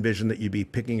wouldn't have envisioned that you'd be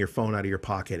picking your phone out of your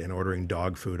pocket and ordering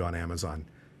dog food on Amazon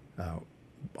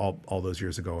all those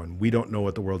years ago. And we don't know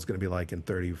what the world's going to be like in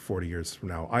 30, 40 years from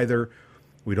now either.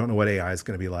 We don't know what AI is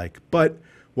going to be like. But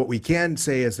what we can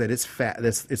say is that it's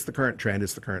the current trend,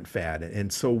 it's the current fad.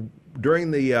 And so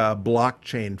during the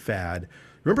blockchain fad,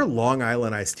 remember Long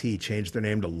Island Iced Tea changed their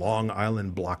name to Long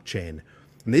Island Blockchain.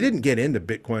 And they didn't get into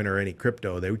Bitcoin or any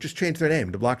crypto. They just changed their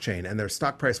name to blockchain, and their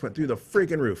stock price went through the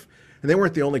freaking roof. And they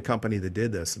weren't the only company that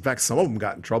did this. In fact, some of them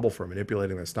got in trouble for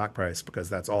manipulating their stock price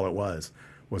because that's all it was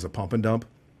a pump and dump.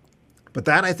 But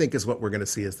that, I think, is what we're going to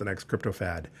see as the next crypto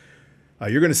fad.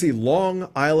 You're going to see Long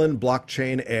Island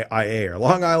Blockchain IA or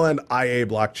Long Island IA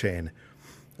blockchain.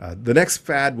 The next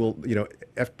fad will,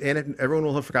 everyone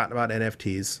will have forgotten about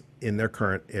NFTs in their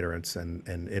current iterants,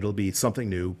 and it'll be something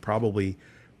new, probably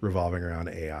revolving around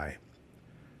AI.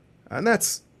 And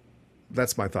that's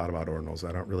my thought about ordinals.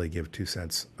 I don't really give 2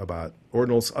 cents about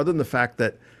ordinals, other than the fact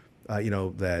that,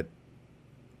 that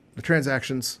the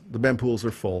transactions, the mempools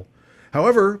are full.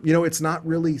 However, it's not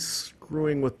really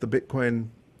screwing with the Bitcoin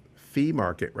fee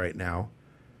market right now.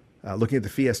 Looking at the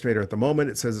fee estimator at the moment,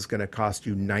 it says it's going to cost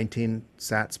you 19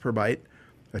 sats per byte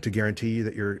to guarantee you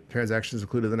that your transactions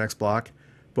included the next block,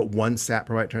 but 1 sat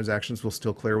per byte transactions will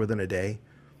still clear within a day.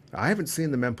 I haven't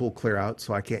seen the mempool clear out,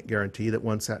 so I can't guarantee that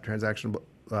 1 sat per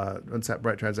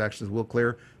byte transactions will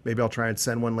clear. Maybe I'll try and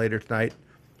send one later tonight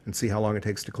and see how long it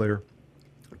takes to clear.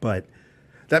 But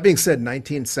that being said,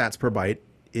 19 sats per byte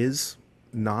is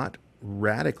not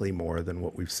radically more than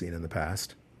what we've seen in the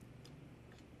past.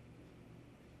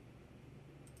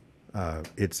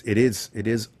 It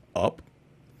is up,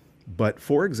 but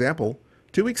for example,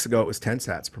 2 weeks ago it was 10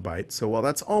 sats per byte. So while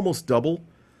that's almost double,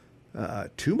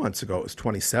 2 months ago it was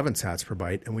 27 sats per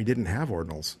byte, and we didn't have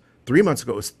ordinals. 3 months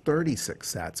ago it was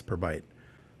 36 sats per byte.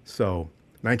 So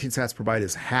 19 sats per byte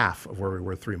is half of where we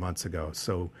were 3 months ago.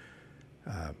 So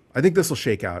I think this will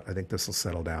shake out. I think this will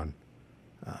settle down.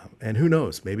 And who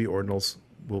knows? Maybe ordinals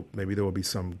maybe there will be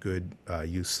some good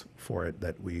use for it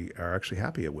that we are actually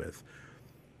happy with.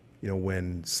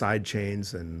 When side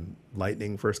chains and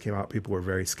Lightning first came out, people were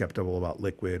very skeptical about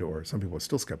Liquid, or some people are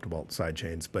still skeptical about side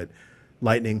chains, but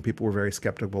Lightning people were very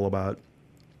skeptical about.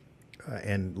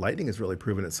 And Lightning has really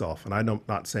proven itself. And I'm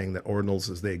not saying that ordinals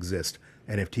as they exist,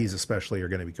 NFTs especially, are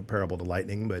going to be comparable to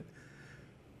Lightning, but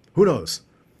who knows?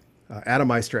 Adam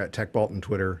Meister at TechBalt on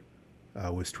Twitter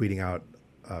was tweeting out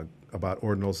about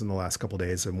ordinals in the last couple of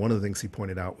days. And one of the things he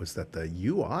pointed out was that the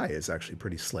UI is actually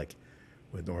pretty slick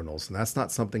with ordinals. And that's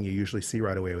not something you usually see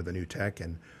right away with a new tech.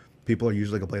 And people are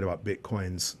usually complaining about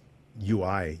Bitcoin's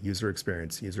UI, user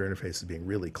experience, user interface, as being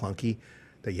really clunky,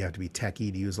 that you have to be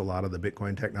techie to use a lot of the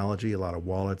Bitcoin technology, a lot of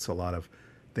wallets, a lot of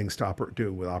things to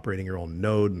do with operating your own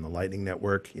node and the Lightning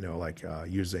network, like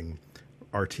using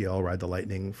RTL, Ride the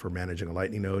Lightning, for managing a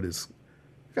Lightning node is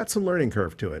got some learning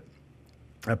curve to it.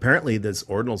 Apparently this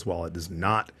ordinals wallet does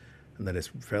not, and that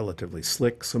it's relatively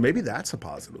slick. So maybe that's a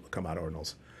positive to come out of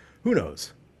ordinals. Who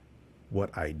knows?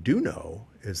 What I do know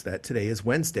is that today is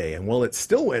Wednesday, and while it's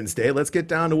still Wednesday, let's get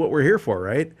down to what we're here for,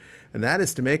 right? And that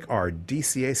is to make our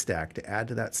DCA stack, to add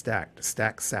to that stack, to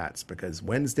stack sats, because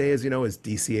Wednesday, as you know, is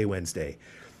DCA Wednesday.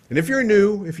 And if you're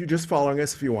new, if you're just following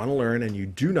us, if you want to learn and you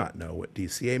do not know what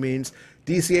DCA means,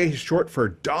 DCA is short for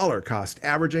dollar cost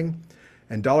averaging.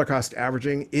 And dollar cost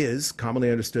averaging is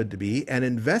commonly understood to be an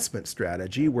investment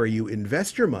strategy where you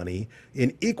invest your money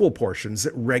in equal portions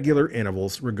at regular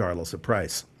intervals, regardless of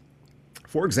price.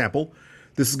 For example,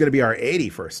 this is going to be our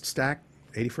 81st stack.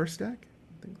 81st stack?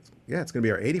 Yeah, it's going to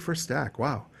be our 81st stack.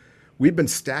 Wow. We've been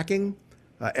stacking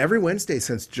every Wednesday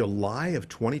since July of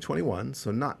 2021.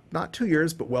 So not 2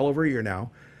 years, but well over a year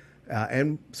now.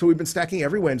 And so we've been stacking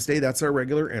every Wednesday. That's our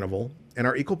regular interval. And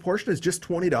our equal portion is just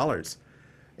 $20.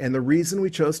 And the reason we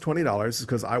chose $20 is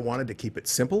because I wanted to keep it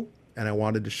simple. And I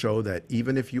wanted to show that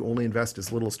even if you only invest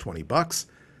as little as $20,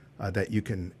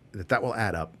 that will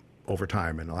add up over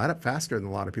time. And it'll add up faster than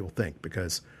a lot of people think,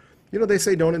 because, they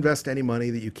say don't invest any money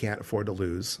that you can't afford to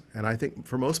lose. And I think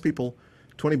for most people,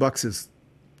 $20 is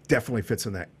definitely fits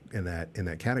in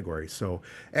that category. So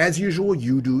as usual,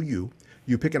 you do you.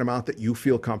 You pick an amount that you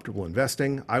feel comfortable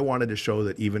investing. I wanted to show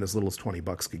that even as little as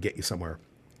 $20 could get you somewhere.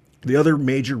 The other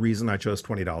major reason I chose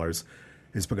 $20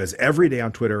 is because every day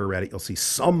on Twitter or Reddit, you'll see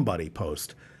somebody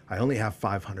post, I only have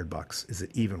 $500. Is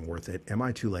it even worth it? Am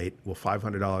I too late? Will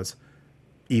 $500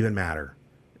 even matter?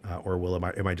 Or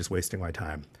am I just wasting my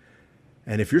time?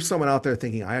 And if you're someone out there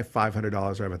thinking, I have $500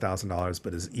 or I have $1,000,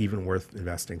 but is it even worth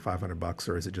investing $500,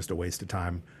 or is it just a waste of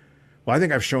time? Well, I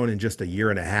think I've shown in just a year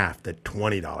and a half that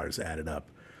 $20 added up,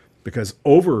 because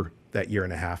over that year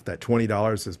and a half, that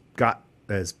 $20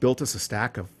 has built us a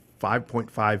stack of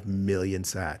 5.5 million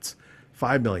sats,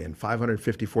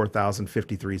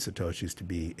 5,554,053 Satoshis to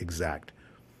be exact.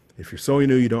 If you're so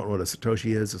new, you don't know what a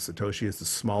Satoshi is. A Satoshi is the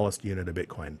smallest unit of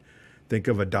Bitcoin. Think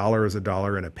of a dollar as a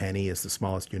dollar and a penny as the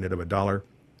smallest unit of a dollar.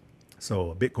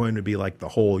 So a Bitcoin would be like the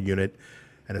whole unit,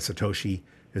 and a Satoshi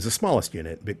is the smallest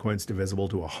unit. Bitcoin's divisible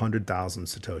to 100,000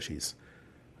 Satoshis.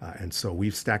 And so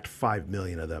we've stacked 5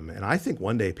 million of them. And I think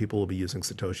one day people will be using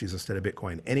Satoshis instead of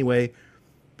Bitcoin anyway,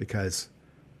 because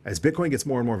as Bitcoin gets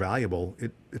more and more valuable,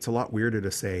 it's a lot weirder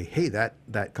to say, hey, that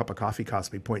cup of coffee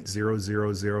cost me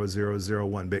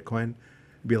 0.000001 Bitcoin. It'd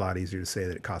be a lot easier to say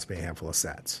that it cost me a handful of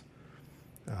sats.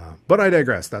 But I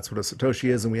digress. That's what a Satoshi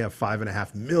is, and we have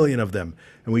 5.5 million of them.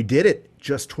 And we did it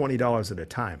just $20 at a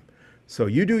time. So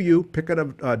you do you, pick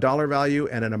a dollar value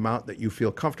and an amount that you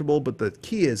feel comfortable, but the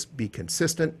key is be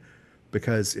consistent,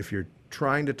 because if you're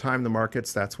trying to time the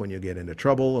markets, that's when you get into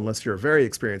trouble. Unless you're a very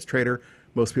experienced trader,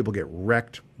 most people get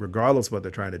wrecked regardless of what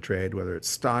they're trying to trade, whether it's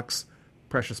stocks,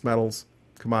 precious metals,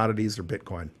 commodities, or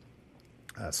Bitcoin.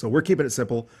 So we're keeping it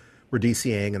simple. We're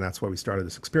DCAing, and that's why we started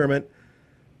this experiment.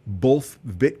 Both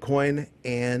Bitcoin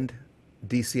and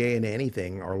DCA in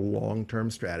anything are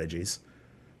long-term strategies.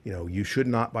 You should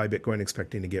not buy Bitcoin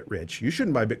expecting to get rich. You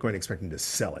shouldn't buy Bitcoin expecting to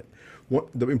sell it.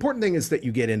 The important thing is that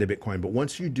you get into Bitcoin, but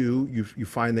once you do, you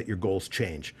find that your goals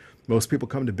change. Most people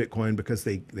come to Bitcoin because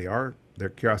their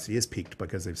curiosity is piqued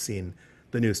because they've seen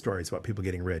the news stories about people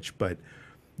getting rich. But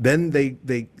then they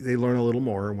learn a little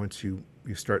more. Once you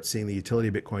start seeing the utility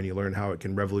of Bitcoin, you learn how it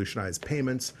can revolutionize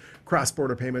payments,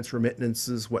 cross-border payments,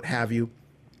 remittances, what have you.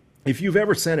 If you've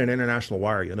ever sent an international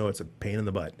wire, you'll know it's a pain in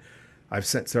the butt. I've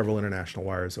sent several international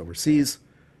wires overseas,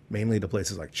 mainly to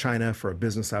places like China. For a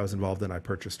business I was involved in, I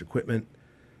purchased equipment,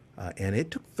 and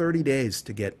it took 30 days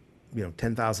to get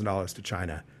 $10,000 to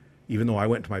China, even though I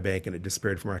went to my bank and it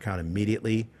disappeared from our account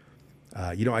immediately.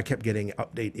 I kept getting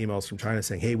update emails from China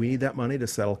saying, hey, we need that money to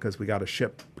settle because we got to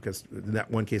ship, because in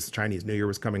that one case, the Chinese New Year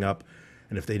was coming up.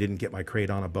 And if they didn't get my crate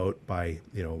on a boat by,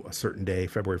 a certain day,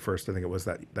 February 1st, I think it was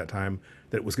that time,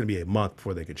 that it was going to be a month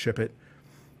before they could ship it.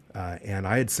 And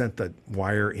I had sent the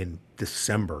wire in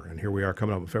December, and here we are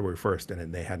coming up on February 1st,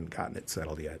 and they hadn't gotten it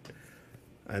settled yet.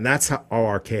 And that's how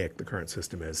archaic the current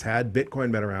system is. Had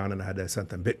Bitcoin been around and had I sent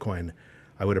them Bitcoin,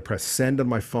 I would have pressed send on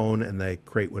my phone, and the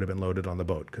crate would have been loaded on the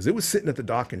boat, because it was sitting at the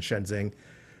dock in Shenzhen,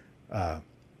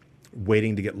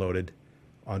 waiting to get loaded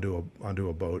onto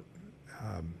a boat,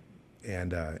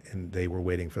 and they were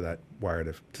waiting for that wire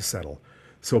to settle.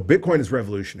 So Bitcoin is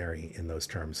revolutionary in those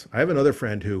terms. I have another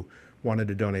friend who wanted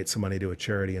to donate some money to a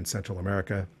charity in Central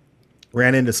America,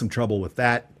 ran into some trouble with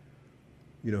that.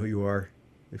 You know who you are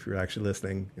if you're actually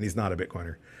listening, and he's not a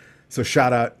Bitcoiner. So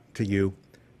shout out to you,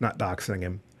 not doxing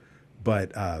him.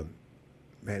 But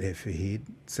man, if he'd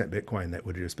sent Bitcoin, that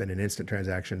would have just been an instant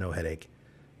transaction, no headache.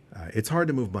 It's hard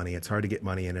to move money. It's hard to get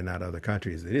money in and out of other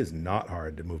countries. It is not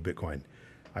hard to move Bitcoin.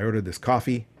 I ordered this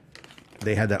coffee.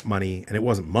 They had that money, and it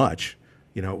wasn't much.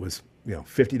 It was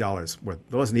 $50 worth.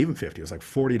 It wasn't even 50. It was like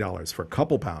 $40 for a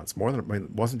couple pounds.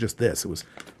 It wasn't just this. It was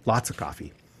lots of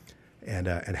coffee, and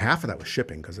half of that was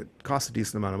shipping, because it costs a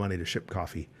decent amount of money to ship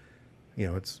coffee.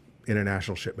 It's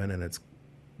international shipment, and it's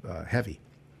heavy.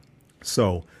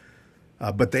 So,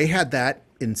 but they had that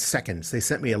in seconds. They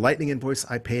sent me a Lightning invoice.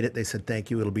 I paid it. They said, thank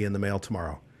you. It'll be in the mail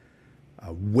tomorrow.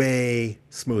 Way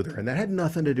smoother. And that had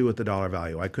nothing to do with the dollar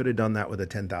value. I could have done that with a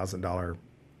 $10,000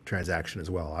 transaction as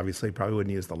well. Obviously, probably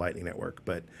wouldn't use the Lightning Network,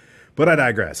 but I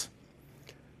digress.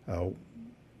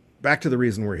 Back to the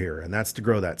reason we're here, and that's to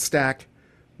grow that stack.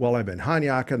 while I've been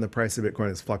Hanyaka, the price of Bitcoin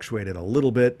has fluctuated a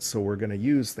little bit. So we're going to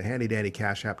use the handy dandy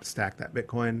Cash App to stack that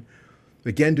Bitcoin.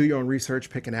 Again, do your own research,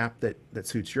 pick an app that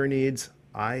suits your needs.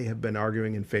 I have been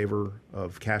arguing in favor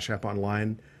of Cash App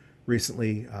Online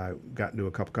recently. I got into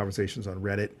a couple conversations on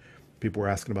Reddit. People were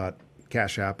asking about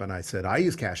Cash App, and I said I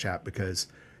use Cash App because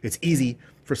it's easy.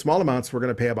 For small amounts, we're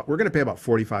going to pay about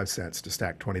 45 cents to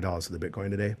stack $20 of the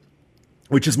Bitcoin today,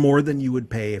 which is more than you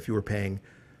would pay if you were paying.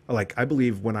 Like, I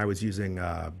believe when I was using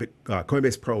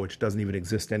Coinbase Pro, which doesn't even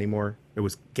exist anymore, it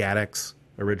was GADX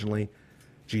originally,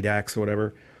 GDAX or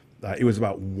whatever. It was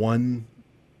about 1/10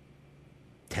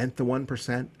 of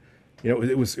 1%. You know,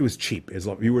 it was cheap.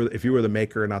 If you were the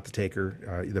maker, not the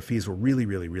taker, the fees were really,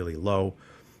 really, really low.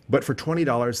 But for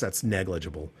 $20, that's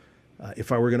negligible.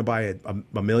 If I were going to buy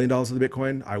 $1 million of the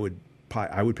Bitcoin, I would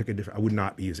pick a different. I would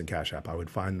not be using Cash App. I would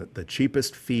find the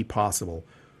cheapest fee possible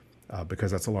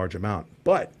because that's a large amount.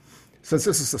 But since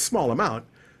this is a small amount,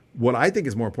 what I think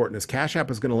is more important is Cash App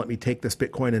is going to let me take this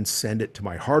Bitcoin and send it to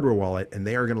my hardware wallet, and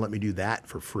they are going to let me do that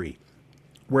for free.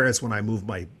 Whereas when I move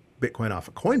my Bitcoin off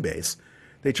of Coinbase,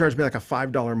 they charge me like a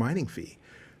 $5 mining fee.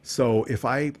 So if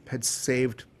I had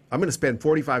saved, I'm going to spend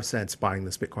 45 cents buying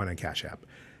this Bitcoin on Cash App.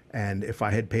 And if I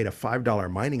had paid a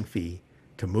 $5 mining fee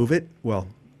to move it, well,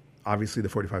 obviously the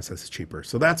 45 cents is cheaper.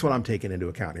 So that's what I'm taking into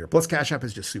account here. Plus Cash App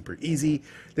is just super easy.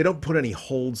 They don't put any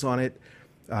holds on it.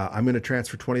 I'm going to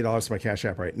transfer $20 to my Cash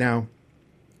App right now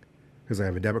because I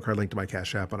have a debit card linked to my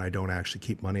Cash App and I don't actually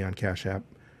keep money on Cash App.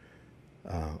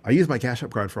 I use my Cash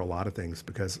App card for a lot of things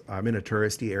because I'm in a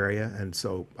touristy area, and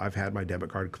so I've had my debit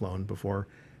card cloned before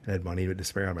and had money to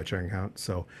spare on my checking account.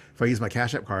 So if I use my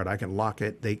Cash App card, I can lock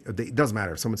it. It doesn't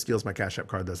matter. If someone steals my Cash App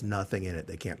card, there's nothing in it.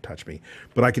 They can't touch me.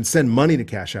 But I can send money to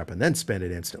Cash App and then spend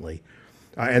it instantly.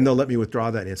 And they'll let me withdraw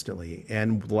that instantly.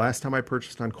 And the last time I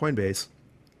purchased on Coinbase,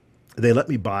 they let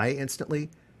me buy instantly.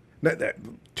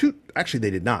 Actually, they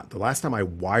did not. The last time I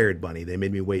wired money, they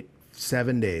made me wait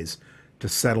 7 days to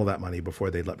settle that money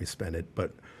before they'd let me spend it.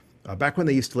 But back when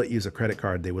they used to let you use a credit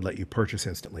card, they would let you purchase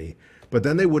instantly. But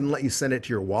then they wouldn't let you send it to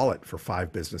your wallet for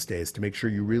 5 business days to make sure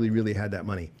you really, really had that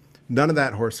money. None of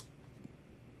that horse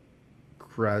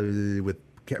with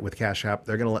Cash App.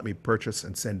 They're going to let me purchase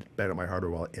and send it back to my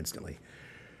hardware wallet instantly.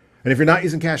 And if you're not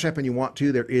using Cash App and you want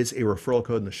to, there is a referral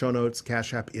code in the show notes.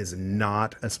 Cash App is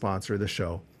not a sponsor of the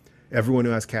show. Everyone who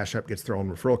has Cash App gets their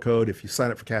own referral code. If you sign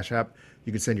up for Cash App,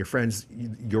 you can send your friends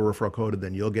your referral code, and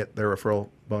then you'll get their referral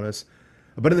bonus.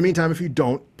 But in the meantime, if you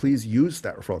don't, please use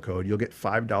that referral code. You'll get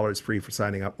 $5 free for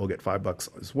signing up. We'll get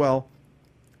 $5 as well.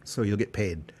 So you'll get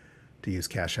paid to use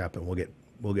Cash App, and we'll get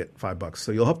 $5.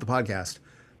 So you'll help the podcast.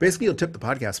 Basically, you'll tip the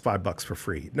podcast $5 for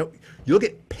free. No, you'll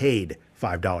get paid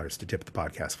 $5 to tip the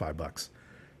podcast $5.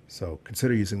 So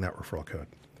consider using that referral code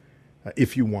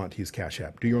if you want to use Cash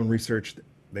App. Do your own research.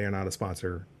 They are not a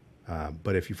sponsor.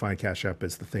 But if you find Cash App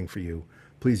is the thing for you,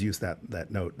 please use that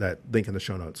link in the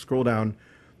show notes. Scroll down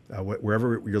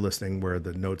wherever you're listening, where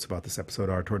the notes about this episode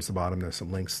are. Towards the bottom, there's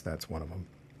some links. That's one of them.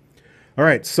 All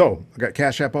right, so I got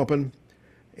Cash App open,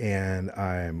 and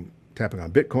I'm tapping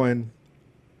on Bitcoin,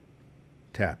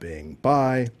 tapping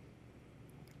buy,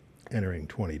 entering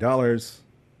 $20.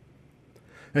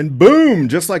 And boom,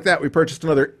 just like that, we purchased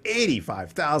another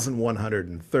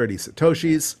 85,130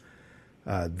 Satoshis.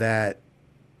 That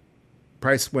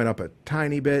price went up a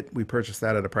tiny bit. We purchased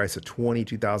that at a price of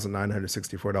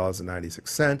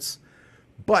 $22,964.96.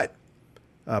 But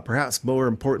perhaps more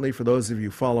importantly, for those of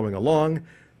you following along,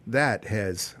 that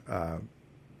has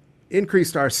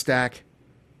increased our stack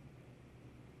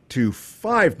to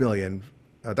 5 million.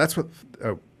 That's what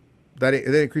that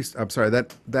increased. I'm sorry,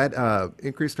 that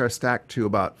increased our stack to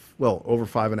about over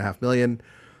 5.5 million.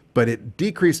 But it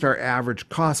decreased our average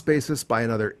cost basis by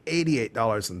another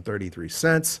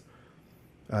 $88.33.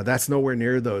 That's nowhere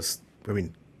near those. I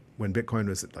mean, when Bitcoin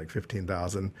was at like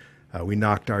 15,000, we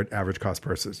knocked our average cost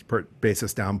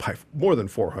basis down by more than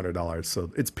 $400. So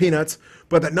it's peanuts,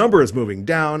 but that number is moving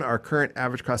down. Our current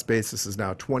average cost basis is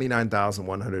now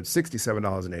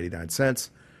 $29,167.89.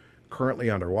 Currently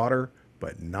underwater,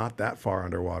 but not that far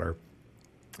underwater.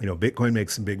 You know, Bitcoin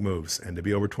makes some big moves, and to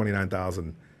be over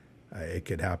 29,000. It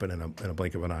could happen in a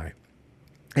blink of an eye.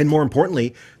 And more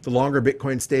importantly, the longer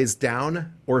Bitcoin stays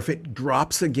down, or if it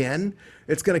drops again,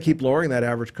 it's going to keep lowering that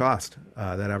average cost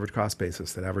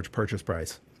basis, that average purchase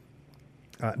price.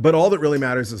 But all that really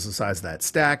matters is the size of that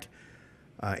stack.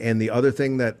 And the other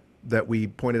thing that we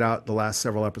pointed out the last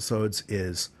several episodes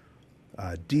is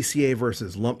DCA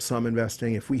versus lump sum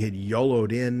investing. If we had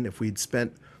YOLO'd in, if we'd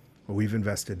spent, we've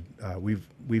invested, we've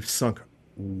sunk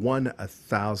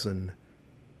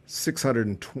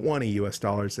 $1,620 US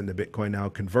into Bitcoin now,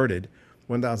 converted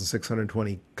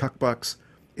 1,620 cuck bucks.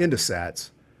 into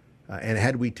sats. And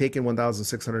had we taken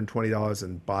 $1,620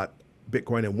 and bought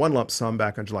Bitcoin in one lump sum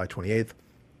back on July 28th,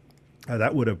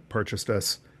 that would have purchased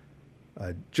us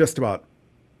just about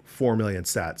 4 million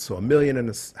sats. So 1.5 million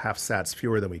sats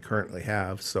fewer than we currently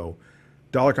have. So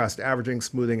dollar cost averaging,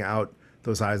 smoothing out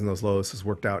those highs and those lows has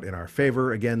worked out in our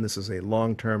favor. Again, this is a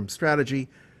long-term strategy.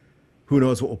 Who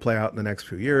knows what will play out in the next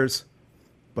few years?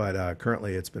 But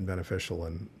currently it's been beneficial.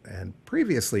 And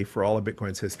previously, for all of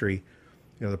Bitcoin's history,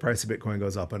 the price of Bitcoin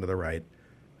goes up and to the right.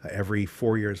 Every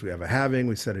 4 years we have a halving,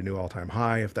 we set a new all-time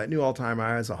high. If that new all-time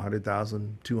high is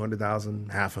 100,000,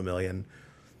 200,000, 500,000,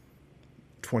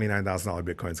 $29,000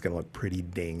 Bitcoin is going to look pretty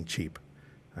dang cheap.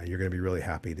 You're going to be really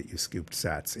happy that you scooped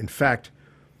sats. In fact,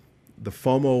 the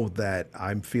FOMO that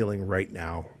I'm feeling right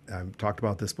now, I've talked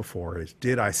about this before, is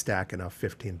did I stack enough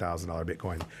 $15,000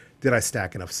 Bitcoin? Did I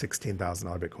stack enough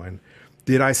 $16,000 Bitcoin?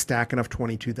 Did I stack enough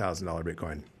 $22,000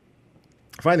 Bitcoin?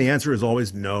 I find the answer is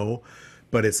always no,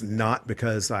 but it's not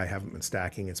because I haven't been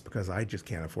stacking. It's because I just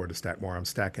can't afford to stack more. I'm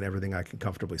stacking everything I can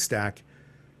comfortably stack,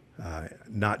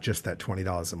 not just that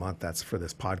 $20 a month. That's for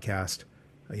this podcast.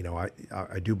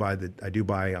 I do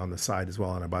buy on the side as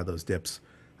well, and I buy those dips.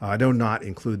 I do not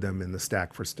include them in the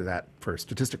stack for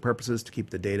statistic purposes to keep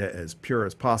the data as pure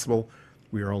as possible.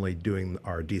 We are only doing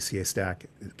our DCA stack,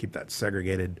 keep that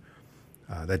segregated.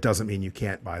 That doesn't mean you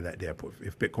can't buy that dip.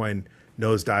 If Bitcoin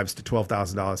nosedives to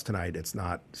 $12,000 tonight, it's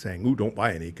not saying, ooh, don't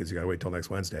buy any because you got to wait till next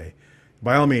Wednesday.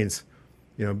 By all means,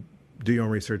 do your own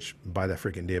research, buy that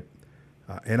freaking dip.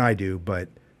 And I do, but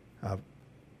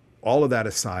all of that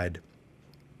aside,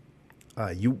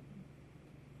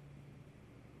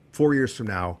 4 years from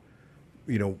now,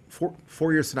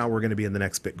 4 years from now, we're going to be in the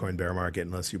next Bitcoin bear market,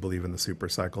 unless you believe in the super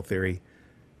cycle theory.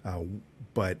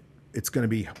 But it's going to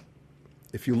be,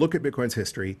 if you look at Bitcoin's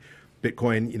history,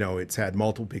 Bitcoin, it's had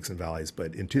multiple peaks and valleys,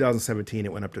 but in 2017,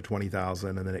 it went up to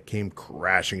 20,000 and then it came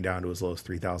crashing down to as low as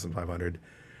 3,500.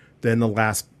 Then the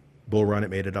last bull run, it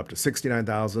made it up to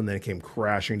 69,000. Then it came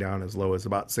crashing down as low as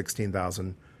about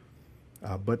 16,000.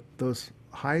 But those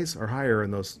highs are higher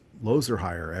and those lows are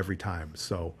higher every time.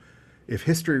 So if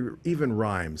history even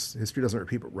rhymes, history doesn't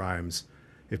repeat but rhymes.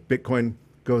 If Bitcoin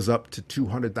goes up to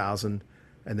 200,000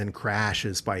 and then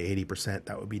crashes by 80%,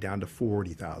 that would be down to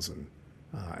 40,000.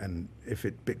 And if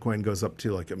Bitcoin goes up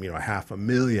to like,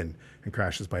 500,000 and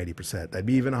crashes by 80%, that'd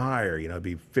be even higher. It'd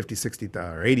be 50,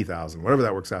 60,000 or 80,000, whatever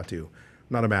that works out to. I'm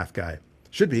not a math guy.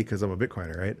 Should be because I'm a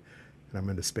Bitcoiner, right? And I'm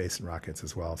into space and rockets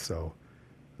as well. So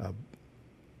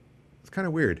it's kind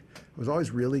of weird. I was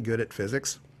always really good at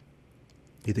physics.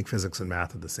 You think physics and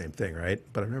math are the same thing, right?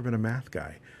 But I've never been a math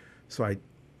guy. So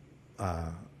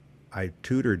I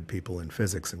tutored people in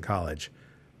physics in college,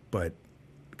 but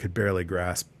could barely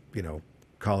grasp,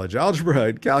 college algebra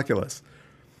and calculus.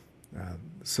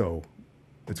 So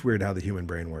it's weird how the human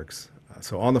brain works.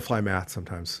 So on-the-fly math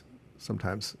sometimes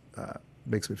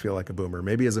makes me feel like a boomer.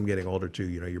 Maybe as I'm getting older too,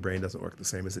 your brain doesn't work the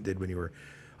same as it did when you were,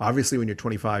 obviously when you're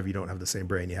 25, you don't have the same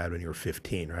brain you had when you were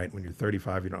 15, right? When you're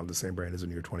 35, you don't have the same brain as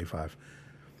when you were 25.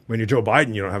 When you're Joe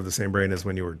Biden, you don't have the same brain as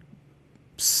when you were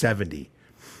 70.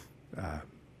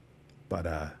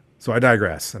 So I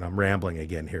digress, and I'm rambling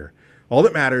again here. All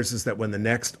that matters is that when the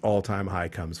next all-time high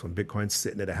comes, when Bitcoin's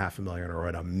sitting at 500,000 or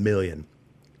at 1 million,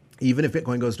 even if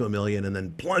Bitcoin goes to 1 million and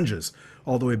then plunges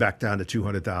all the way back down to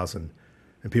 200,000,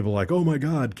 and people are like, oh my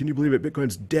God, can you believe it?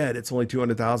 Bitcoin's dead. It's only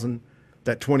 200,000.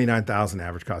 That 29,000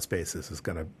 average cost basis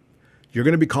you're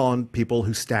going to be calling people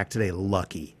who stack today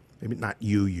lucky. Maybe not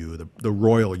the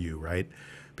royal you, right?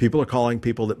 People are calling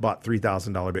people that bought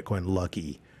 $3,000 Bitcoin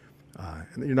lucky.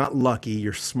 And you're not lucky,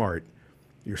 you're smart.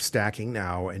 You're stacking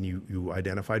now, and you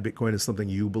identified Bitcoin as something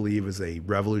you believe is a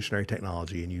revolutionary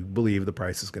technology, and you believe the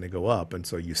price is going to go up, and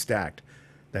so you stacked.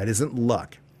 That isn't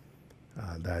luck.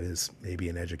 That is maybe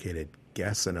an educated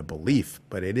guess and a belief,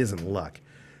 but it isn't luck.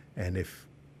 And if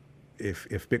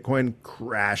Bitcoin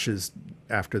crashes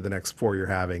after the next 4 year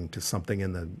halving to something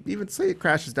even say it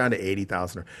crashes down to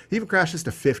 80,000 or even crashes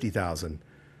to 50,000,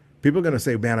 people are going to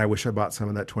say, man, I wish I bought some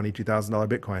of that $22,000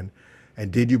 Bitcoin. And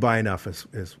did you buy enough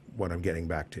is what I'm getting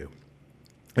back to.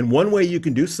 And one way you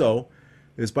can do so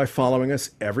is by following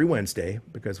us every Wednesday,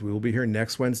 because we will be here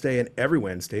next Wednesday and every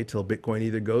Wednesday till Bitcoin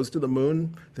either goes to the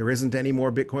moon, there isn't any more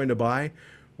Bitcoin to buy,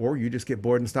 or you just get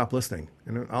bored and stop listening.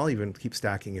 And I'll even keep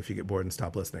stacking if you get bored and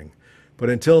stop listening. But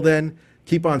until then,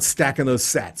 keep on stacking those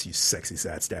sats, you sexy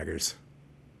sat stackers.